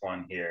use this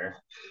one here.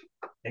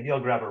 Maybe I'll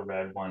grab a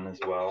red one as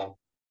well.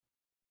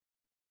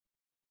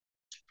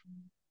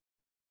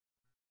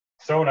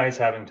 So nice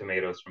having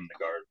tomatoes from the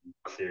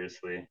garden,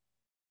 seriously.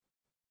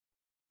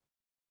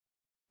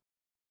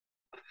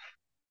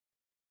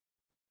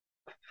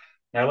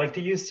 I like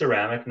to use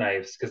ceramic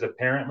knives because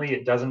apparently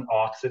it doesn't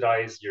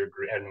oxidize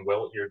and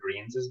wilt your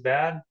greens as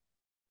bad.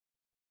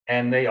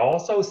 And they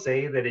also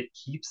say that it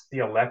keeps the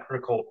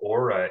electrical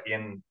aura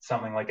in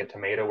something like a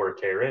tomato or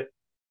carrot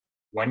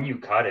when you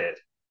cut it.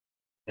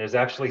 There's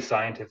actually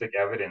scientific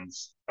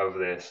evidence of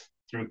this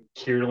through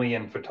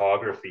Kirlian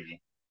photography,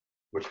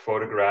 which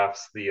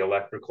photographs the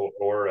electrical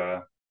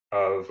aura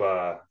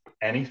of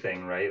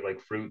anything, right? Like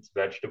fruits,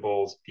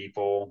 vegetables,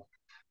 people,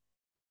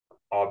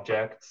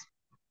 objects.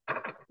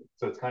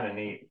 So it's kind of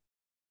neat.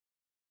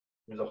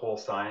 There's a whole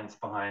science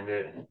behind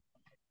it.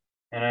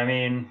 And I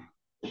mean,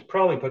 should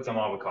probably put some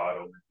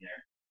avocado in here.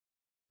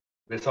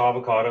 This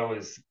avocado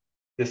is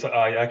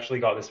I actually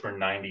got this for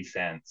 90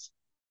 cents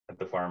at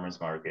the farmer's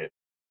market.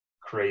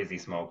 Crazy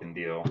smoking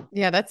deal.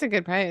 Yeah, that's a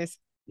good price.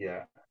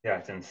 Yeah. Yeah,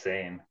 it's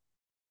insane.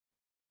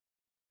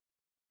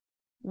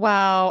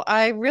 Wow,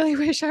 I really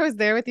wish I was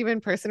there with you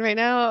in person right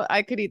now.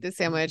 I could eat this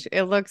sandwich.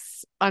 It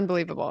looks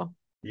unbelievable.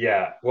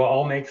 Yeah, well,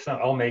 I'll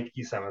make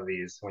you some of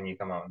these when you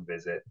come out and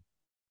visit.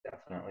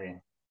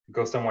 Definitely.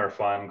 Go somewhere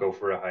fun, go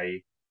for a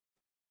hike,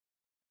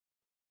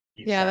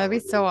 eat Yeah, that'd be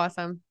so sandwiches.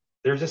 awesome.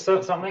 There's just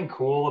something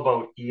cool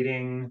about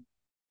eating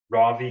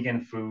raw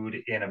vegan food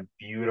in a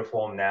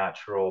beautiful,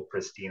 natural,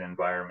 pristine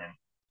environment.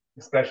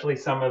 Especially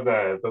some of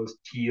the those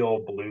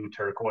teal, blue,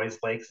 turquoise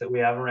lakes that we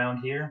have around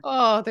here.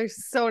 Oh, they're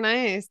so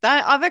nice.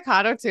 That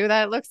avocado too,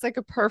 that looks like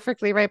a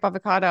perfectly ripe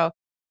avocado.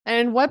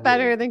 And what Yeah.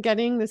 better than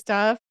getting the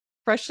stuff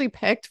freshly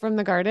picked from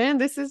the garden?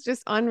 This is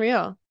just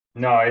unreal.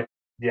 No,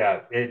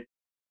 yeah, it's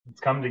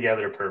come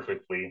together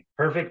perfectly.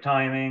 Perfect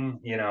timing,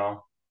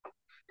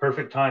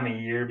 perfect time of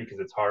year because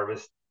it's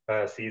harvest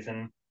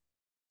season.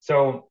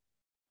 So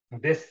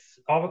this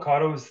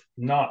avocado's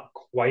not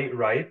quite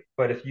ripe,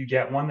 but if you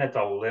get one that's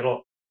a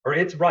little, or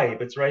it's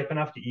ripe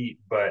enough to eat,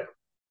 but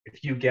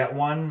if you get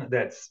one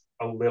that's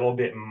a little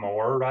bit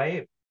more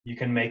ripe, you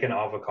can make an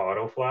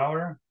avocado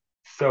flour.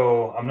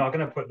 So I'm not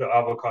going to put the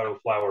avocado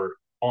flour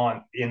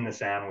on in the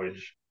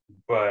sandwich,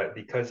 but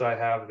because I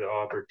have the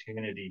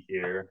opportunity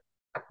here,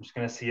 I'm just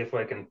going to see if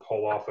I can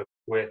pull off a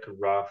quick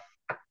rough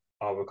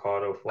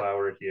avocado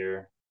flour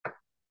here,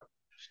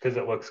 just because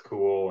it looks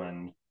cool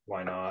and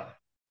why not?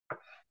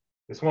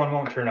 This one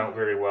won't turn out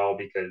very well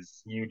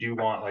because you do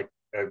want like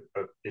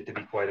it to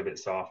be quite a bit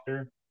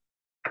softer.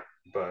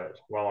 But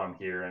while I'm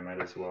here, I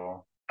might as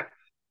well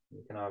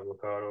make an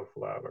avocado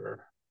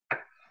flour.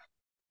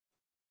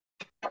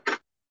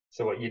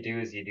 So what you do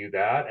is you do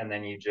that, and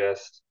then you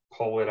just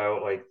pull it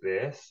out like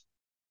this.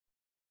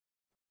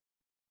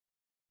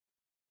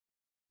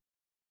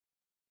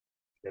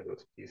 Yeah,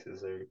 those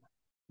pieces are,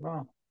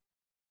 well,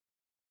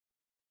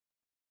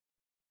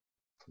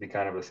 it'll be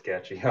kind of a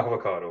sketchy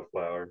avocado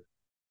flour.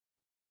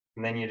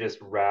 And then you just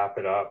wrap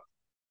it up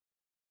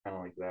kind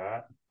of like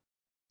that.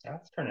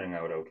 That's turning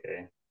out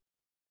okay.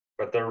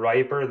 But the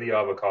riper the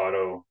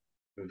avocado,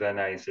 the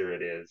nicer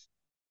it is.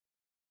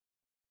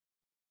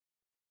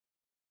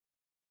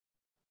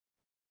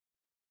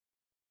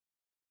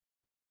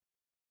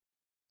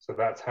 So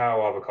that's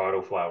how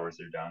avocado flours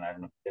are done. I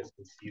don't know if you guys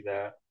can see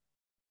that.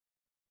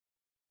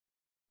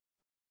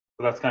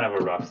 So that's kind of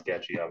a rough,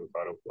 sketchy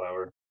avocado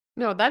flour.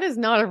 No, that is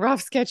not a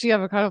rough, sketchy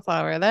avocado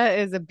flower. That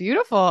is a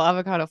beautiful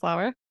avocado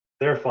flower.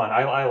 They're fun.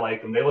 I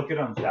like them. They look good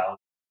on salad.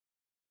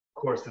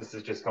 Of course, this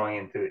is just going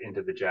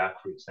into the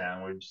jackfruit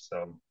sandwich.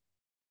 So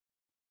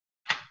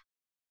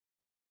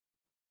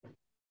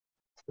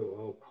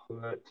I'll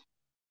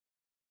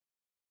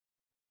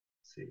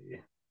see,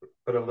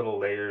 put a little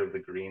layer of the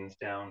greens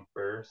down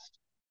first.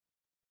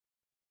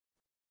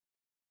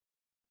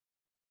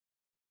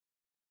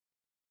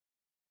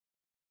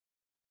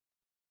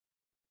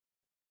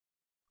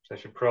 I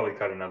should probably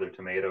cut another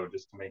tomato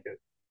just to make it,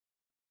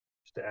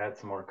 just to add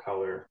some more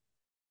color.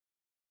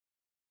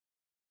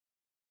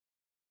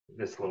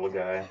 This little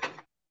guy.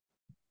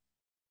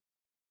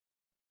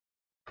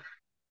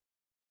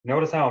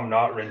 Notice how I'm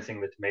not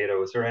rinsing the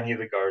tomatoes or any of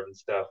the garden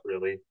stuff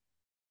really.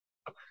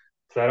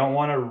 So I don't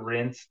want to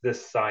rinse the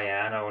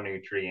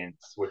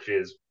cyanonutrients, which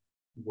is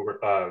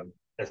uh,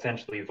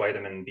 essentially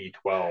vitamin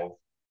B12,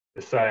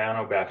 the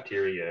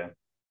cyanobacteria.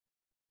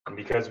 And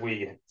because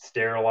we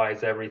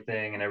sterilize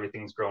everything and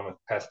everything's grown with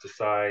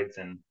pesticides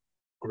and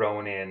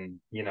grown in,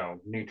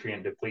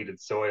 nutrient depleted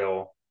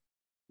soil,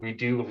 we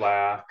do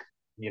lack,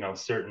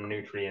 certain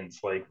nutrients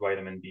like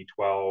vitamin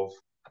B12.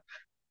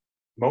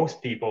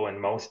 Most people in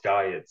most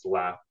diets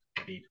lack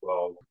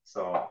B12.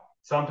 So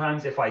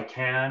sometimes if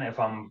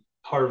I'm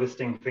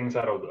harvesting things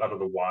out of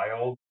the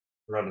wild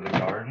or out of the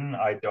garden,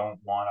 I don't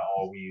want to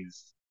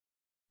always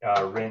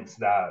rinse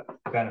that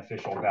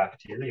beneficial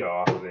bacteria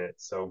off of it.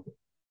 So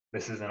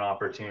this is an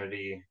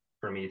opportunity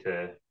for me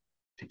to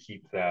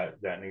keep that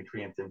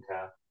nutrients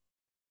intact.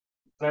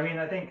 So I mean,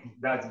 I think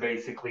that's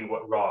basically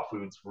what raw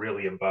food's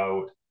really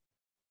about.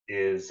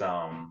 Is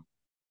I'm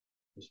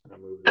just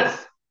gonna move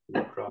this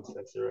food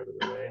processor out of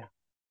the way.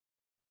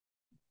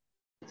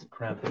 It's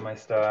cramping my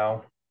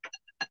style.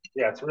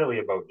 Yeah, it's really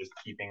about just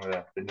keeping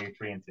the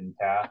nutrients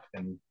intact,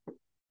 and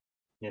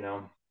you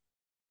know,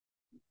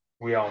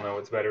 we all know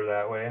it's better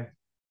that way.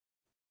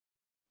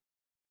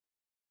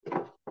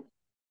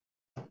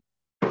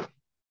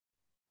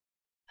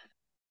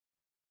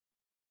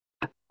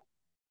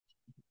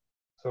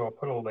 So I'll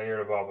put a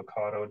layer of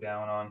avocado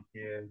down on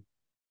here.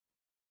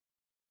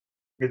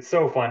 It's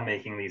so fun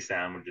making these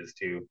sandwiches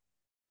too.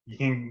 You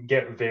can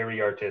get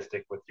very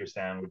artistic with your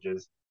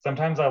sandwiches.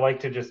 Sometimes I like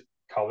to just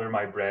color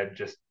my bread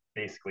just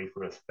basically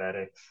for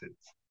aesthetics.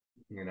 It's,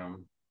 you know,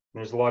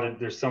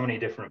 there's so many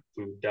different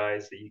food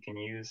dyes that you can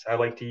use. I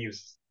like to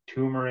use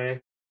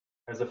turmeric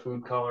as a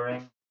food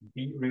coloring.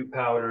 Beetroot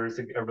powder is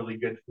a really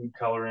good food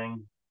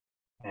coloring.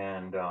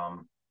 And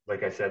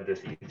like I said, this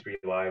E3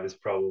 Live is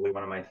probably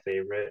one of my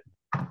favorite.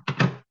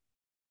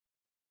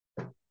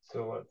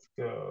 So let's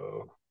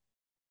go.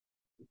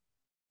 A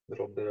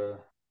little bit of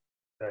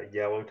that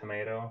yellow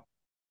tomato.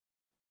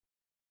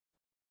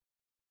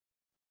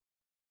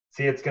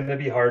 See, it's going to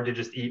be hard to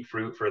just eat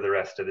fruit for the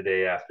rest of the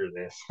day after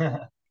this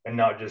and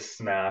not just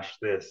smash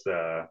this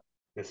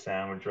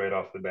sandwich right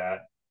off the bat.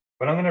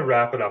 But I'm going to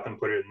wrap it up and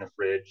put it in the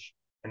fridge,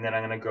 and then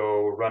I'm going to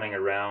go running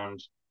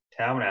around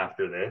town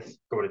after this.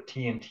 Go to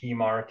T&T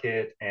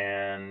Market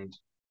and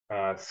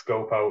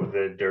scope out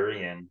the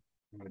durian.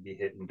 I'm going to be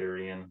hitting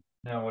durian.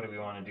 Now, what do we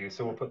want to do?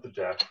 So we'll put the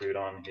jackfruit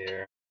on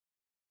here.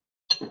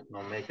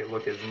 I'll make it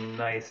look as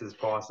nice as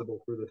possible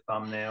for the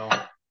thumbnail.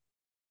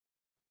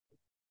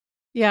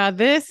 Yeah,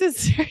 this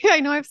is,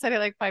 I know I've said it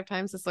like 5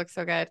 times. This looks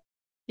so good.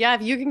 Yeah,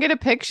 if you can get a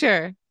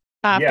picture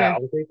Yeah,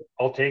 after,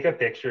 I'll take a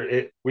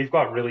picture. We've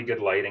got really good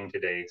lighting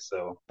today,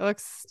 so it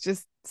looks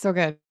just so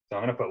good. I'm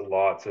gonna put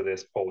lots of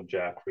this pulled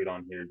jackfruit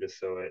on here just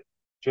so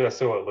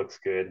it looks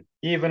good.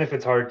 Even if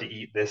it's hard to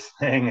eat this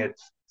thing,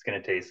 it's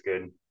gonna taste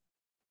good.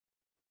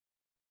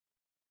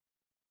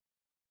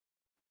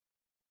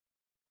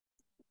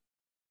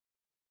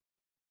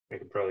 I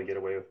could probably get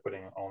away with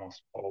putting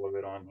almost all of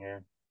it on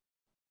here.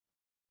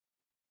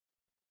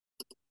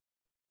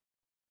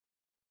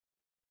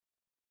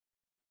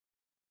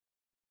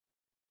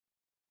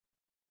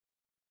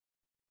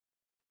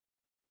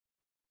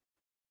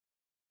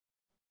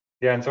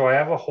 Yeah, and so I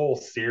have a whole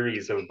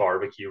series of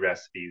barbecue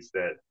recipes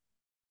that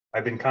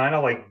I've been kind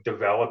of like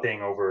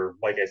developing over,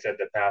 like I said,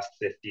 the past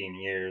 15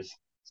 years,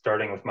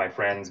 starting with my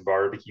friends'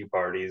 barbecue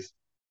parties.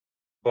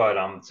 But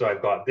so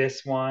I've got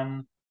this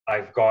one.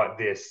 I've got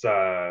this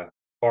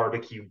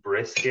barbecue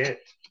brisket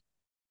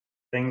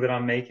thing that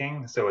I'm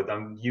making. So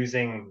I'm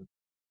using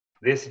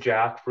this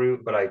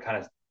jackfruit, but I kind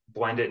of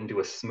blend it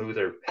into a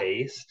smoother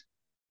paste.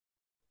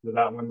 So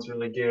that one's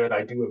really good.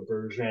 I do a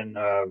version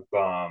of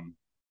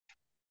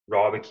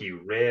barbecue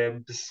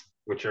ribs,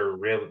 which are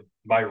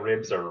my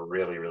ribs are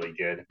really, really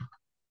good.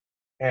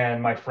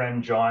 And my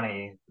friend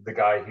Johnny, the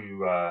guy who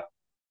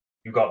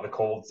got the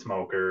cold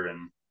smoker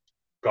and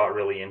got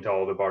really into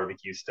all the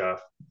barbecue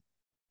stuff,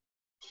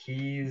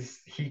 he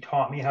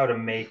taught me how to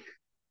make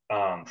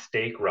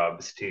steak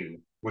rubs too,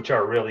 which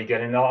are really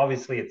good. And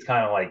obviously, it's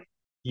kind of like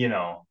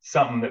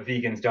something that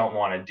vegans don't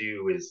want to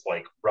do is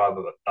like rub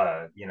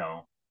a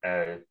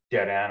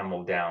dead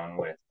animal down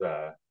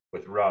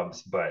with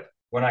rubs. But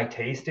when I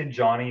tasted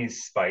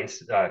Johnny's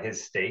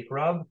his steak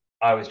rub,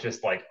 I was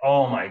just like,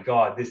 oh my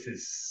god, this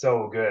is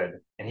so good.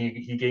 And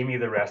he gave me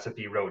the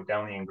recipe, wrote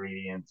down the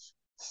ingredients,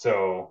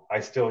 so I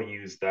still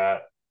use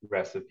that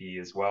recipe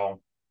as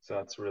well. So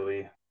that's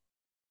really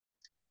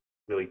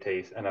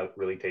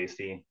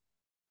tasty.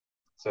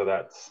 So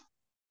that's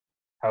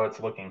how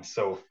it's looking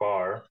so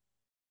far.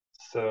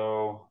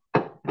 So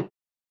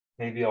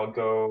maybe I'll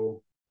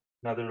go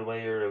another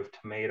layer of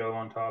tomato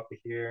on top of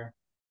here.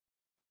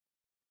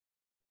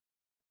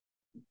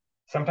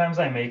 Sometimes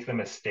I make the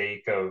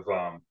mistake of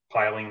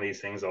piling these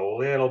things a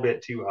little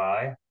bit too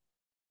high,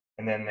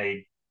 and then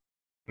they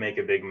make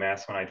a big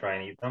mess when I try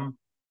and eat them.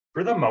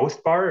 For the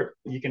most part,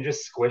 you can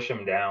just squish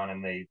them down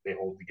and they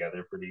hold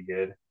together pretty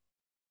good.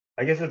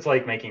 I guess it's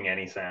like making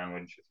any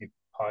sandwich. If you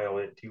pile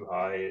it too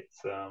high, it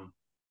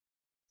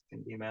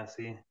can be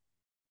messy.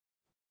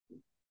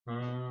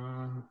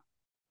 Let's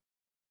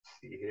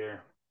see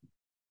here.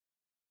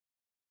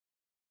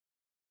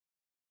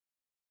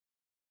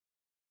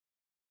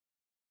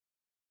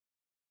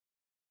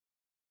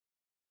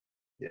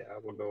 Yeah,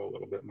 we'll go a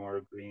little bit more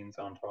greens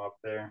on top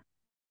there.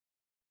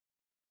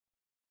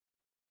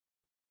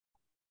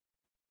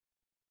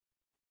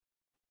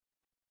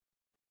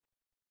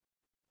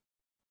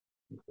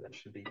 That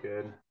should be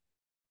good.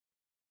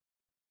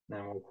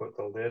 Then we'll put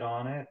the lid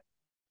on it.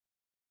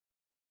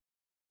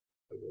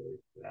 Like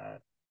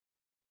that.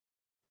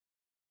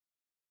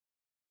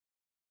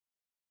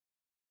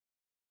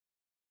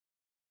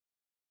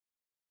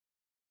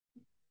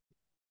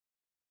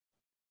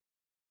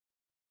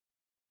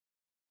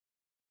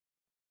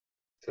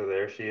 So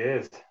there she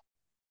is.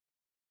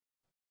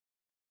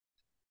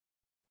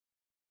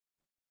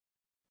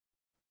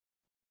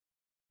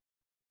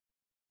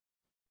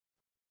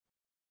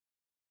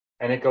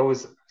 And it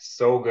goes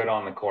so good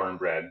on the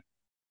cornbread.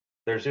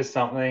 There's just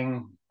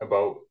something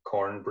about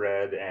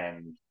cornbread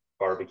and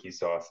barbecue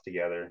sauce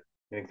together.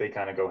 I think they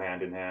kind of go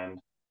hand in hand.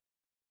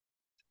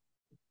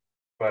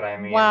 But I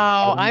mean,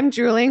 Wow, I'm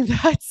drooling.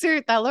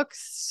 That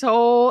looks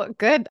so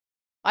good.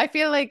 I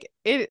feel like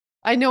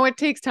I know it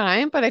takes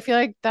time, but I feel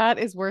like that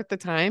is worth the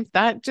time.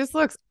 That just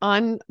looks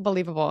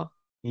unbelievable.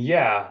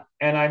 yeah.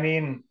 And I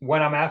mean,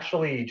 when I'm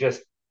actually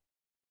just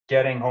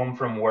getting home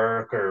from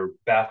work or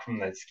back from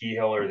the ski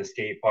hill or the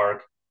skate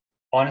park,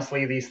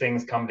 honestly, these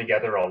things come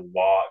together a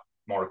lot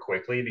more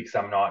quickly because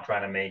I'm not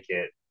trying to make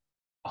it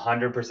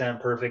 100%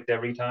 perfect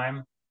every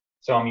time.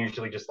 So I'm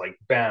usually just like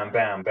bam,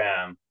 bam,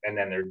 bam, and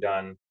then they're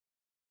done.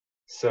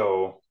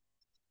 So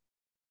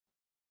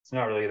it's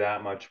not really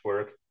that much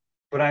work.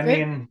 But I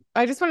Good. mean,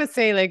 I just want to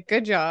say, like,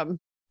 good job.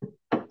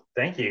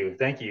 thank you,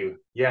 thank you.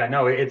 Yeah,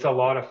 no, it's a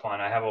lot of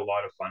fun. I have a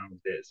lot of fun with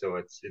it. So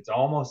it's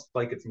almost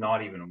like it's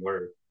not even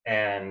work.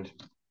 And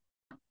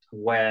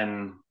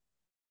when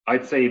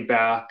I'd say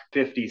back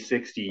 50,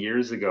 60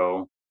 years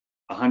ago,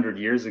 100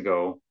 years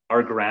ago,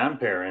 our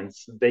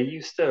grandparents, they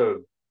used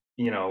to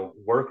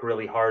work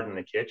really hard in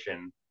the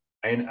kitchen.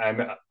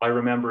 I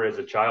remember as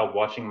a child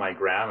watching my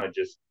grandma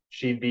just,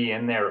 she'd be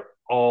in there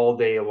all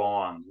day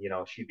long.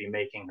 She'd be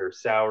making her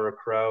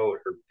sauerkraut,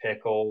 her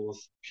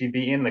pickles. She'd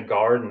be in the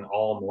garden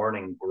all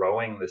morning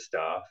growing the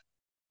stuff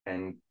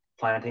and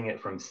planting it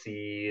from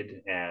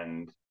seed.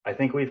 And I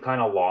think we've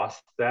kind of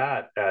lost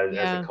that as a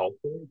Yeah.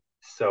 culture.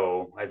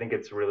 So I think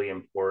it's really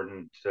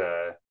important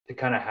to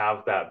kind of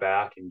have that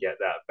back and get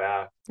that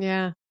back.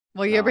 Yeah.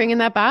 Well, you're bringing Um,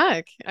 that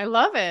back. I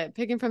love it.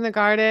 Picking from the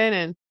garden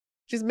and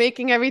just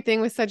making everything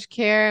with such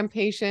care and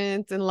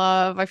patience and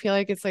love. I feel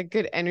like it's like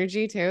good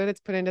energy too that's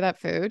put into that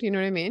food. You know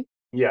what I mean?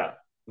 yeah,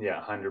 yeah,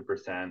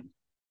 100%,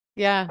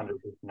 Yeah.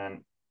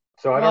 100%.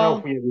 So I don't know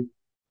if Well, we what were you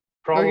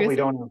probably gonna say?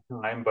 don't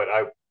have time, but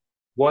I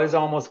was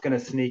almost gonna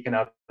sneak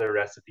another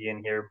recipe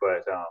in here,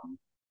 but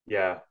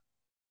yeah,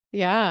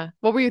 Yeah.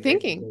 What were you maybe,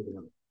 thinking? maybe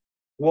not.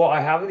 Well,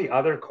 I have the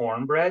other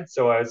cornbread,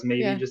 so I was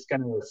maybe Yeah. just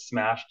gonna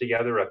smash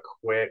together a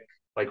quick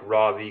like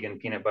raw vegan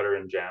peanut butter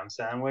and jam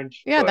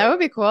sandwich, Yeah, that but would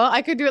be cool.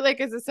 I could do it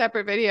like as a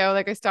separate video,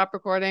 like I stop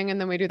recording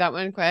and then we do that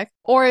one quick.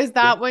 Or is yeah,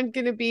 that one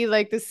gonna be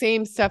like the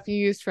same stuff you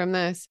used from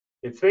this?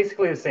 it's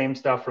basically the same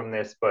stuff from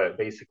this, but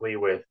basically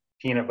with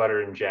peanut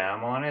butter and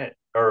jam on it,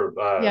 or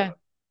Yeah.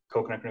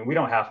 coconut cream. We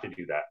don't have to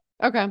do that.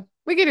 Okay.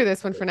 We could do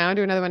this one for now and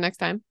do another one next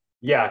time.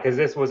 Yeah, because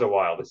this was a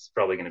while. This is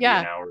probably going to be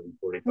an Yeah. hour and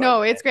 45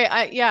 No, it's minutes.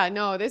 great. Yeah,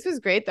 no, this was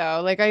great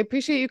though. Like I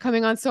appreciate you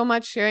coming on so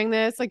much, sharing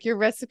this. Like your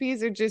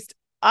recipes are just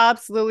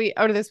absolutely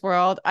out of this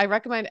world. I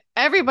recommend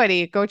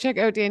everybody go check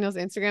out Daniel's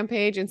Instagram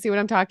page and see what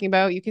I'm talking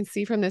about. You can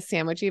see from this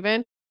sandwich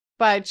even.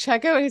 But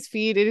check out his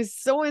feed. It is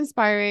so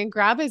inspiring.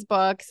 Grab his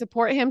book,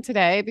 support him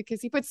today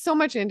because he puts so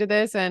much into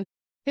this and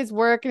his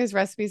work and his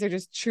recipes are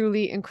just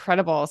truly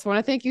incredible. So I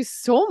want to thank you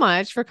so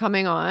much for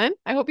coming on.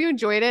 I hope you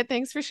enjoyed it.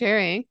 Thanks for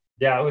sharing.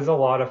 Yeah, it was a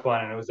lot of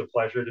fun and it was a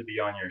pleasure to be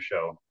on your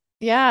show.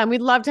 Yeah, and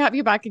we'd love to have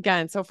you back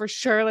again. So for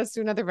sure, let's do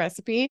another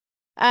recipe.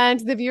 And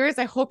the viewers,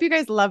 I hope you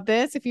guys love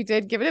this. If you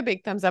did, give it a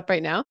big thumbs up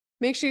right now.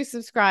 Make sure you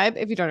subscribe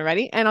if you don't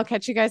already, and I'll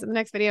catch you guys in the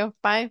next video.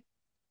 Bye.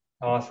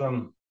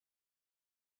 Awesome.